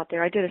chip out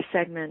there. I did a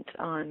segment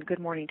on Good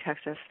Morning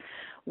Texas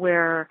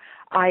where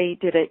I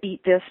did a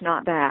eat this,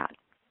 not that.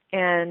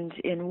 And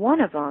in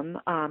one of them,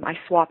 I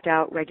swapped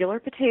out regular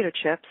potato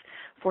chips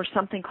for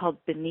something called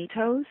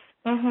Benitos.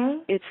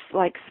 Mm-hmm. It's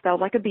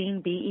spelled like a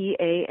bean,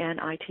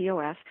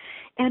 Beanitos.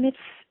 And it's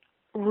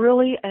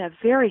really a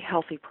very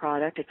healthy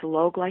product. It's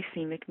low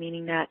glycemic,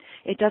 meaning that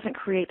it doesn't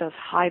create those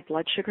high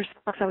blood sugar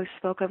spikes I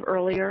spoke of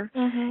earlier.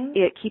 Mm-hmm.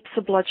 It keeps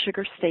the blood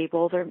sugar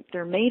stable.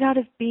 They're made out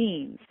of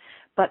beans,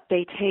 but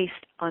they taste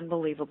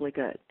unbelievably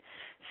good.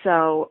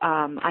 So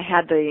I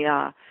had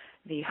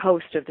the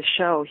host of the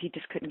show, he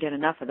just couldn't get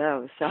enough of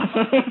those. So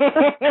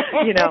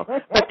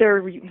but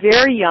they're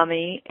very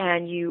yummy,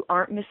 and you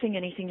aren't missing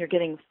anything. You're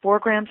getting 4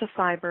 grams of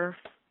fiber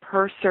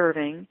per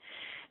serving,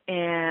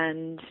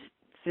 and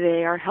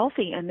they are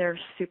healthy, and they're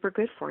super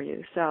good for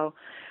you. So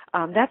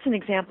that's an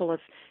example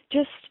of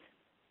just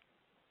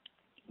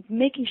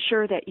making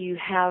sure that you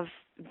have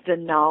the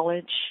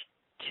knowledge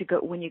to go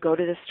when you go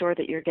to the store,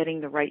 that you're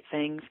getting the right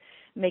things.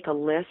 Make a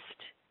list,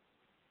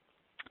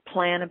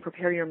 plan and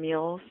prepare your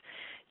meals.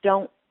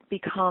 Don't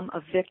become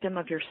a victim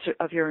of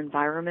your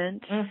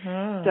environment.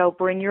 Mm-hmm. So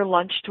bring your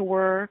lunch to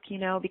work,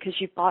 because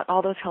you bought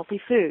all those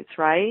healthy foods,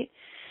 right?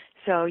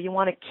 So you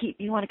want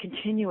to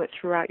continue it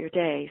throughout your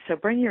day. So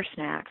bring your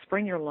snacks,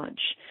 bring your lunch.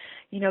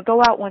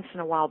 Go out once in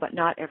a while, but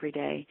not every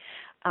day,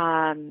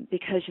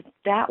 because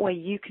that way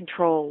you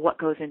control what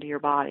goes into your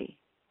body,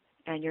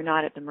 and you're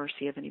not at the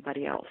mercy of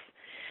anybody else.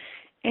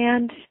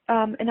 And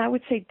I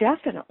would say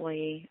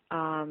definitely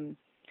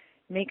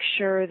make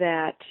sure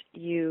that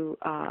you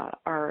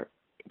are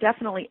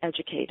definitely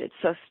educated.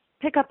 So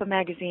pick up a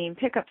magazine,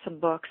 pick up some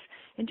books,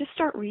 and just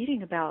start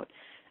reading about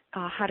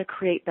how to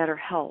create better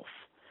health.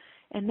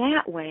 And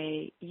that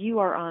way, you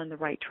are on the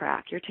right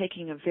track. You're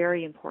taking a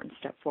very important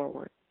step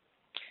forward.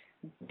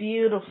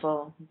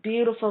 Beautiful,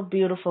 beautiful,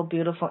 beautiful,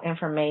 beautiful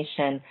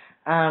information.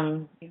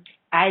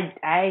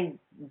 I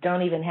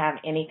don't even have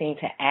anything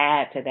to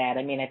add to that.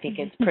 I mean, I think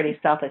it's pretty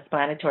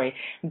self-explanatory.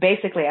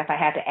 Basically, if I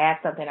had to add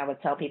something, I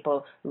would tell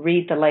people,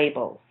 read the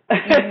labels.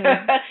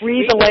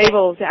 Read the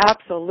labels,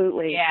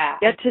 absolutely. Yeah.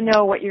 Get to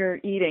know what you're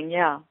eating,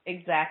 yeah.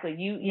 Exactly.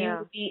 You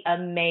would be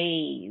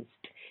amazed,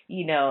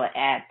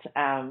 at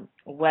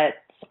what's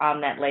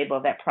on that label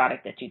of that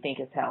product that you think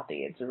is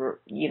healthy. It's,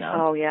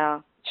 Oh,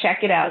 yeah.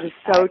 Check it out. That is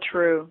so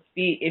true.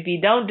 If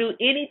you don't do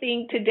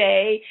anything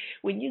today,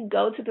 when you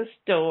go to the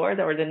store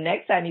or the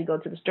next time you go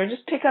to the store,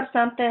 just pick up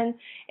something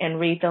and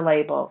read the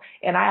label.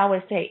 And I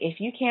always say, if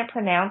you can't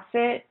pronounce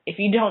it, if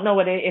you don't know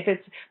if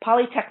it's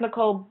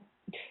polytechnical,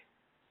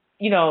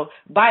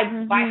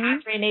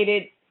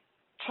 bihydrogenated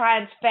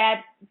trans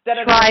fat,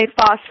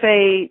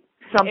 triphosphate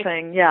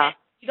something, yeah.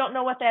 You don't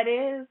know what that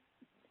is,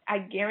 I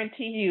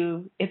guarantee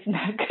you it's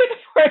not good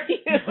for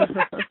you.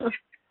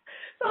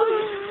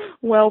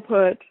 Well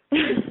put.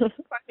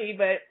 Funny,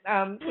 but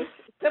I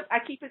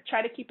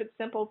try to keep it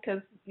simple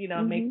because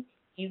it makes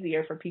it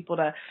easier for people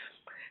to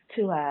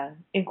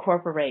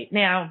incorporate.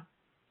 Now,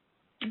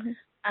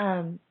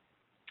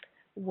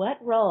 what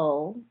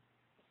role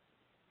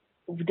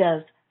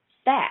does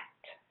fat,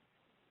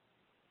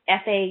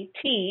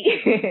 FAT,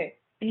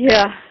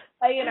 yeah,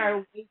 play in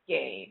our weight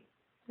gain?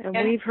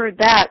 And we've heard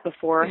that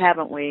before,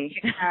 haven't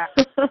we?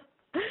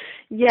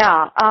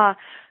 Yeah.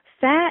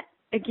 Fat.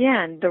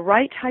 Again, the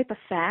right type of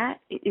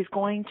fat is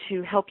going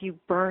to help you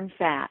burn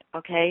fat,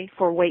 okay,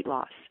 for weight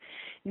loss.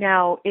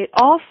 Now, it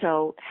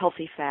also,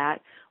 healthy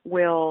fat,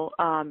 will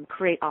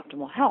create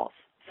optimal health.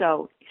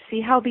 So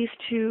see how these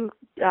two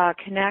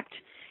connect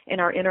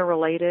and are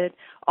interrelated?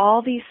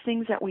 All these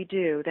things that we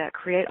do that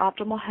create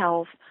optimal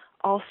health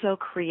also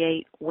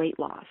create weight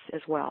loss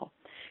as well.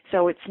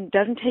 So it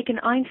doesn't take an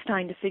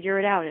Einstein to figure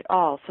it out at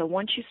all. So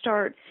once you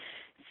start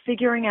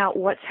figuring out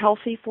what's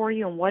healthy for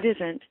you and what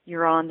isn't,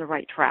 you're on the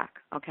right track,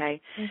 okay?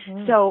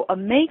 So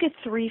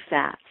omega-3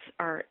 fats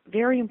are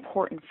very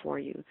important for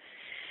you.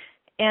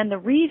 And the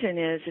reason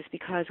is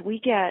because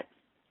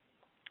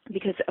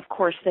of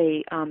course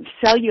they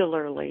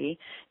cellularly,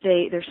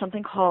 there's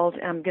something called,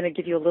 I'm going to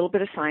give you a little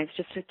bit of science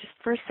just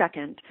for a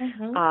second.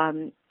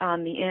 On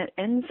the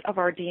ends of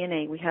our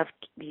DNA, we have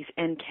these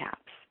end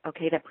caps,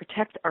 okay, that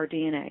protect our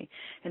DNA,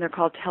 and they're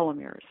called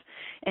telomeres.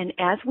 And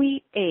as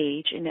we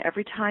age, and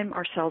every time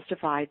our cells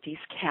divide, these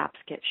caps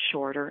get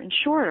shorter and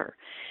shorter.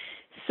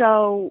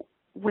 So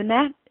when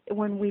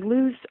we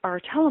lose our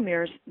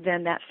telomeres,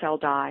 then that cell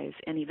dies,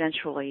 and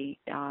eventually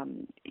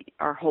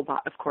our whole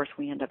body, of course,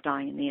 we end up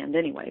dying in the end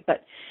anyway.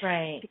 But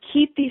to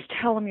keep these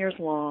telomeres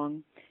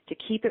long, to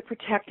keep it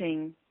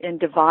protecting and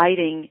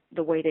dividing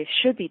the way they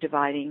should be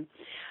dividing,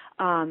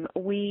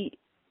 we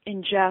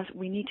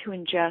need to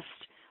ingest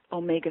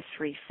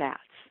omega-3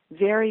 fats.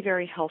 Very,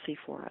 very healthy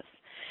for us.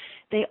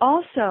 They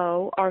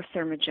also are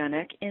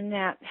thermogenic in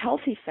that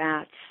healthy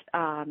fats,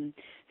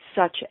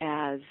 such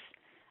as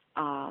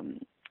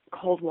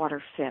cold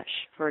water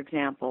fish, for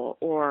example,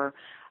 or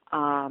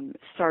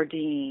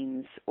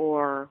sardines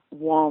or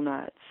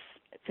walnuts,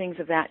 things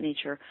of that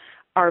nature,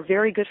 are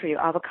very good for you.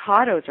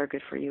 Avocados are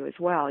good for you as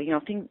well.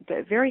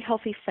 Very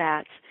healthy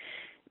fats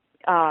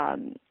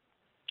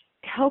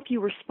help you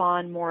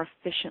respond more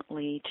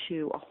efficiently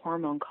to a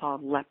hormone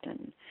called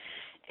leptin.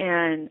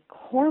 And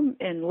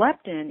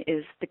leptin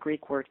is the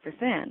Greek word for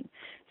thin.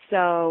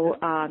 So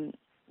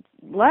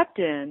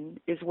leptin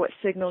is what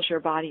signals your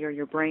body, or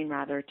your brain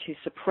rather, to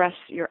suppress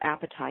your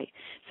appetite,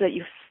 so that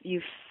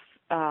you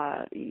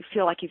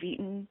feel like you've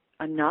eaten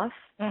enough,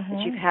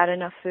 that you've had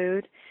enough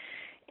food.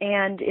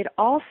 And it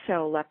also,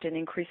 leptin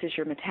increases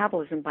your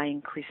metabolism by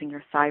increasing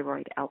your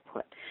thyroid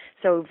output.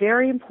 So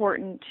very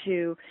important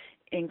to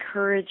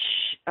encourage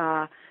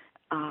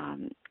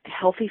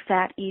healthy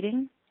fat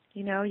eating.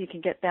 You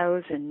can get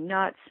those in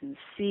nuts and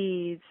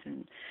seeds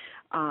and,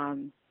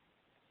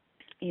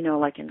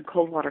 like in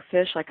cold water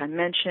fish, like I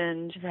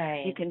mentioned.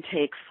 Right. You can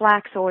take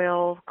flax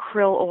oil,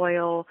 krill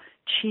oil,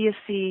 chia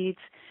seeds,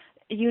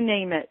 you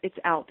name it, it's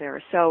out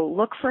there. So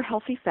look for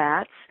healthy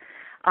fats.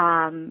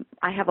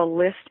 I have a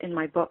list in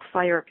my book,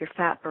 Fire Up Your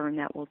Fat Burn,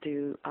 that will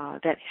do,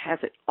 that has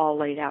it all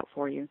laid out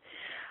for you.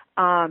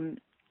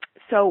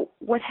 So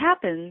what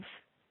happens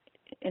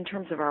in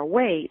terms of our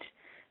weight,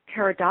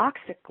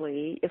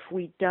 paradoxically, if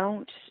we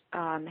don't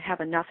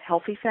have enough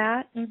healthy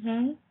fat,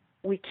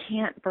 we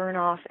can't burn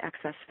off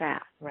excess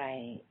fat.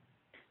 Right.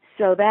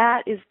 So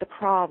that is the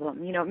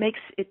problem. It makes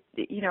it,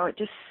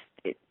 it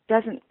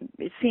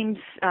seems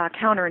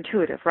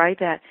counterintuitive, right?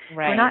 That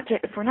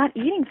if we're not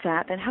eating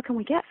fat, then how can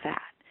we get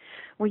fat?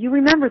 Well, you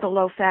remember the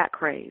low-fat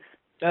craze.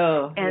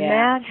 Oh, and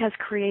that has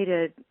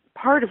created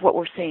part of what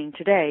we're seeing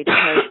today,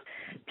 because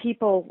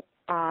people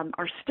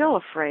are still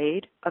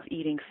afraid of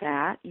eating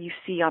fat. You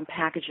see on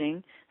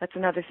packaging, that's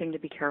another thing to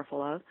be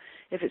careful of.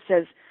 If it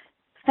says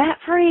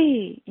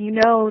fat-free, you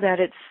know that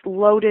it's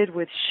loaded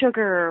with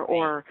sugar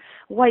or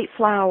white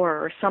flour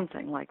or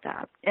something like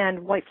that.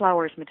 And white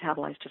flour is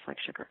metabolized just like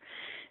sugar.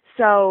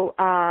 So,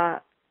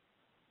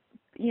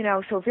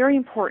 so very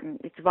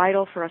important. It's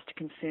vital for us to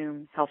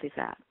consume healthy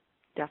fat,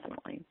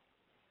 definitely.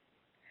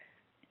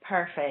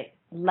 Perfect.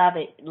 Love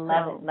it,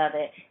 love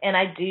it. And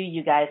I do,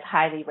 you guys,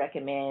 highly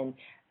recommend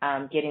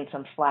getting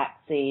some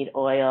flaxseed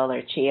oil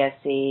or chia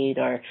seed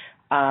or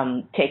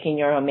taking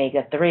your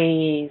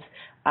omega-3s.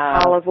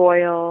 Olive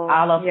oil.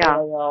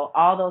 Oil,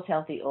 all those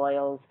healthy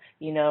oils.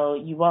 You know,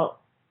 you will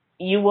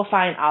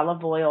find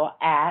olive oil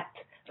at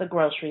the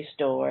grocery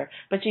store,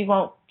 but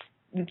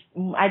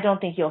I don't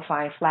think you'll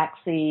find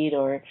flaxseed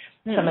or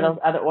some of those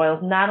other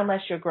oils, not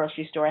unless your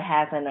grocery store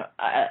has an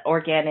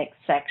organic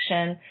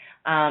section,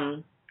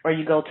 or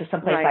you go to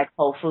someplace like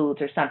Whole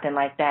Foods or something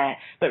like that.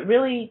 But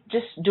really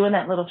just doing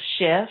that little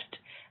shift.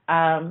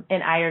 In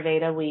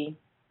Ayurveda, we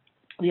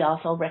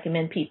also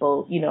recommend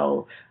people,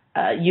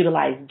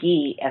 utilize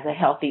ghee as a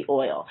healthy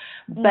oil.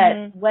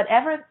 But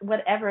whatever,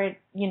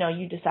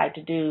 you decide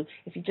to do,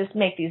 if you just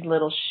make these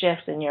little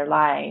shifts in your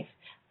life,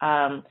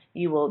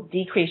 you will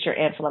decrease your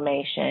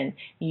inflammation.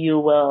 You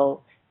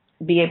will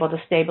be able to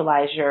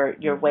stabilize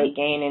your weight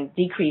gain and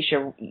decrease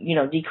your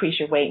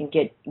weight and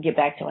get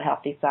back to a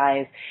healthy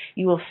size.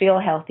 You will feel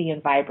healthy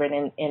and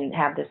vibrant and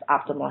have this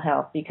optimal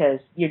health because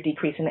you're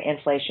decreasing the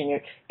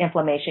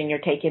inflammation. You're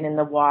taking in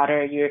the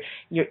water. You're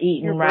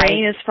eating your right. Your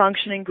brain is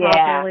functioning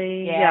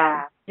properly.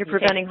 Yeah. You're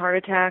preventing heart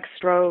attacks,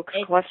 strokes,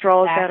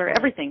 cholesterol is better,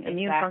 everything,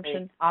 immune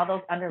function. All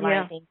those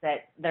underlying things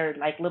that they're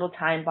like little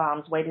time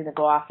bombs waiting to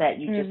go off that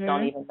you just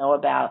don't even know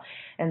about.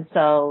 And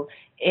so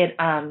it,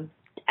 we're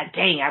at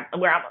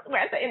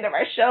the end of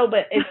our show,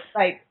 but it's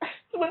like,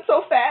 it went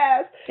so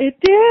fast. It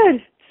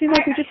did. Seemed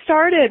like we just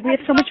started. We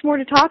have so much more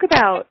to talk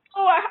about.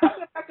 Oh, I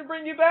have to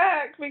bring you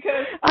back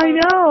because I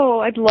know.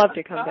 I'd love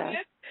to come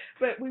back.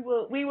 But we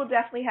will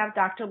definitely have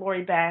Dr.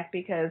 Lori back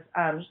because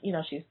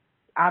she's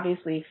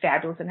obviously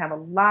fabulous and have a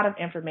lot of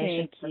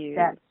information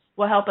that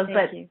will help us.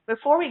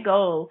 Before we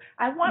go,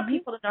 I want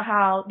people to know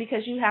how,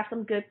 because you have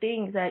some good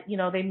things that,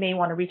 they may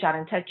want to reach out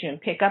and touch you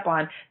and pick up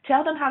on.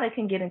 Tell them how they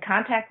can get in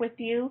contact with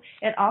you,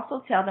 and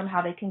also tell them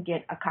how they can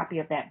get a copy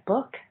of that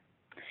book.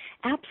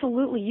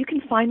 Absolutely. You can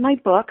find my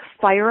book,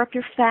 Fire Up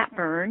Your Fat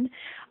Burn,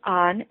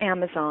 on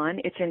Amazon.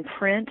 It's in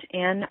print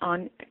and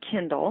on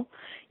Kindle.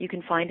 You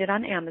can find it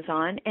on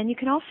Amazon. And you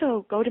can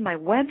also go to my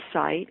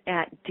website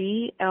at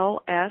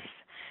DLS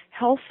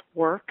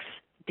Healthworks,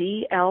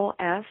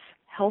 DLS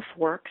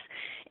Healthworks,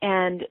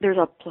 and there's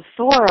a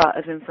plethora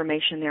of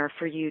information there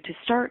for you to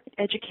start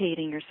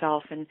educating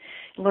yourself and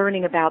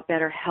learning about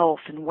better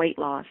health and weight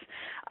loss.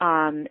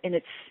 And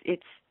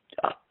it's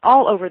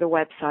all over the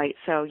website,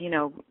 so,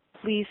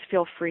 please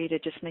feel free to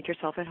just make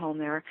yourself at home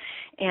there.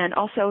 And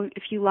also,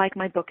 if you like,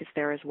 my book is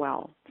there as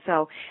well.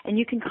 So, and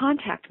you can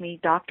contact me,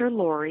 Dr.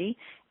 Lori,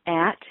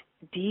 at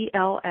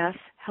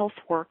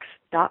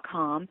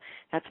dlshealthworks.com.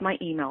 That's my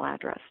email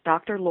address,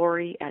 Dr.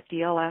 Lori at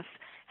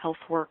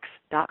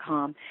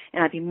dlshealthworks.com.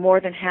 And I'd be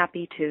more than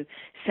happy to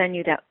send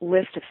you that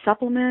list of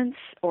supplements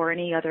or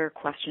any other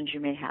questions you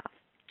may have.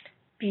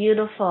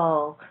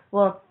 Beautiful.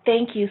 Well,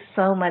 thank you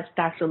so much,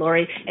 Dr.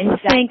 Lori. And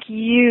thank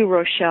you,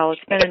 Rochelle.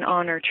 It's been an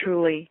honor,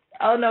 truly.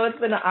 Oh, no, it's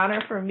been an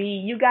honor for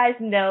me. You guys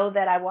know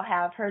that I will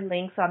have her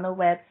links on the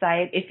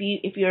website. If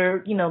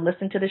you're,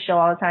 listen to the show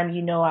all the time,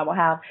 I will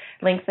have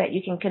links that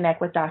you can connect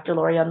with Dr.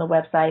 Lori on the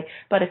website.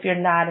 But if you're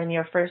not and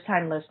you're a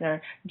first-time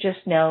listener,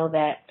 just know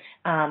that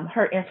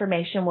her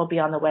information will be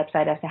on the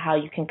website as to how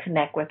you can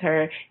connect with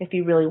her if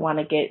you really want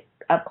to get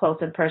up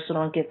close and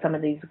personal and get some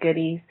of these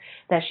goodies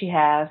that she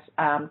has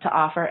to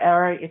offer.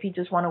 Or if you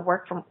just want to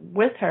work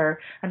with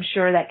her, I'm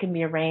sure that can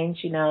be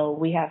arranged.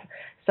 We have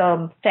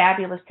some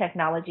fabulous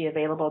technology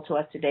available to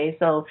us today,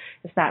 so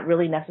it's not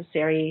really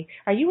necessary.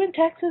 Are you in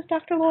Texas,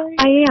 Dr. Lori?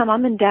 I am.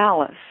 I'm in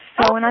Dallas.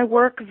 So, and I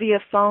work via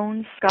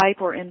phone, Skype,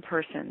 or in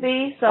person.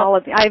 See? So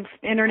I'm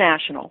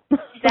international.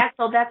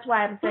 That's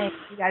why I'm saying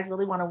if you guys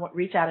really want to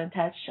reach out and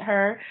touch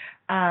her,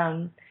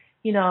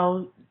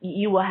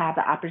 you will have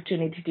the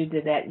opportunity to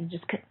do that. You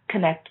just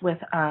connect with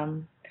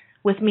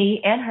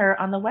me and her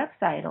on the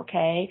website,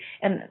 okay?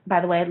 And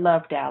by the way, I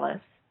love Dallas.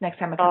 Next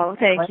time I come. Oh,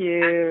 thank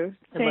you.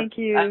 Thank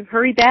you.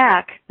 Hurry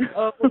back.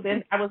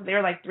 Then I was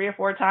there like 3 or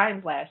 4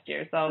 times last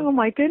year. So. Oh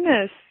my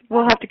goodness.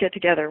 We'll have to get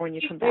together when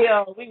you come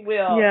back. We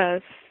will.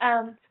 Yes.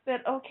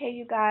 But okay,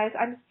 you guys,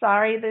 I'm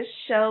sorry. This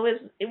show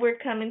we're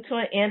coming to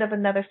an end of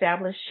another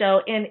fabulous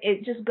show, and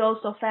it just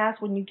goes so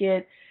fast when you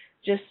get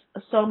just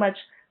so much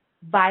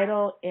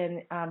vital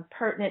and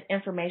pertinent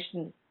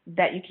information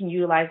that you can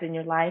utilize in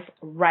your life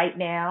right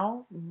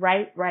now,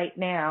 right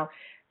now.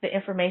 The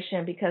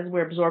information, because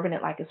we're absorbing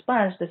it like a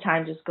sponge, the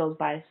time just goes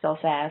by so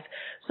fast.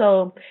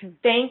 So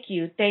thank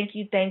you,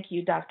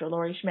 Dr.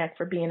 Lori Schmeck,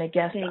 for being a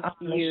guest on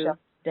the show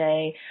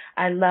today.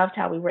 I loved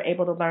how we were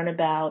able to learn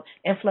about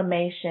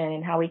inflammation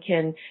and how we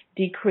can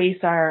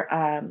decrease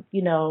our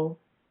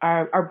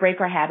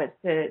break our habits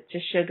to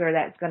sugar.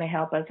 That's going to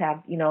help us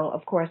have,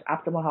 of course,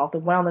 optimal health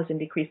and wellness and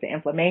decrease the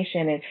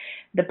inflammation, and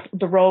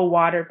the role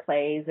water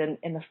plays and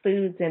the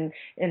foods and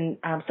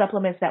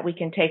supplements that we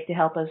can take to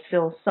help us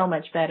feel so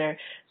much better.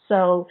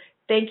 So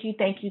thank you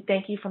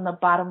from the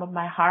bottom of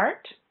my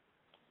heart.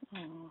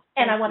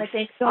 And I want to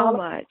thank so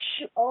much.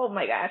 Oh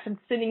my gosh, I'm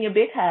sending you a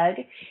big hug.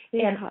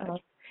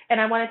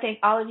 And I want to thank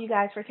all of you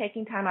guys for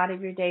taking time out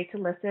of your day to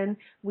listen.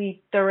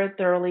 We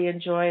thoroughly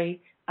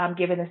enjoy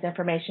giving this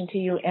information to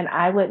you, and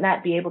I would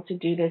not be able to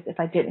do this if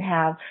I didn't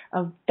have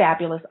a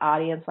fabulous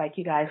audience like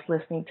you guys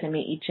listening to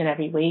me each and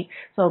every week.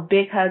 So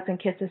big hugs and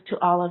kisses to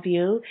all of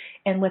you.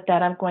 And with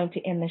that, I'm going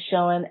to end the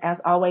show. And as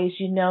always,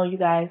 you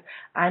guys,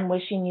 I'm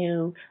wishing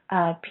you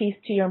peace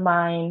to your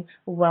mind,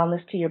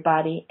 wellness to your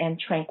body, and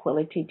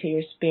tranquility to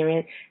your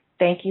spirit.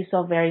 Thank you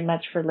so very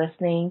much for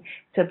listening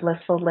to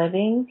Blissful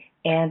Living.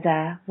 And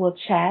we'll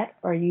chat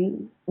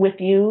with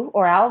you,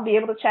 or I'll be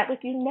able to chat with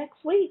you next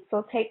week.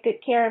 So take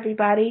good care,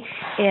 everybody,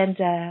 and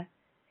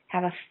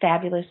have a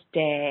fabulous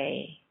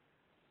day.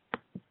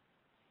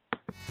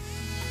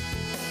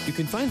 You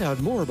can find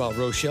out more about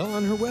Rochelle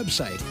on her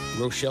website,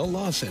 Rochelle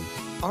Lawson,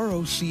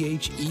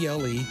 Rochele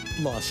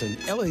Lawson,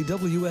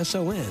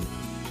 Lawson,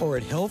 or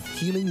at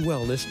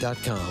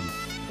healthhealingwellness.com.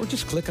 Or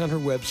just click on her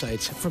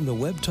websites from the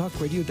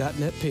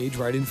webtalkradio.net page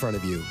right in front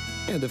of you.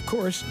 And of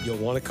course, you'll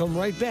want to come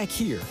right back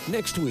here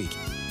next week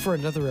for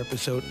another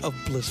episode of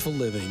Blissful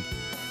Living.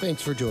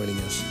 Thanks for joining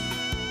us.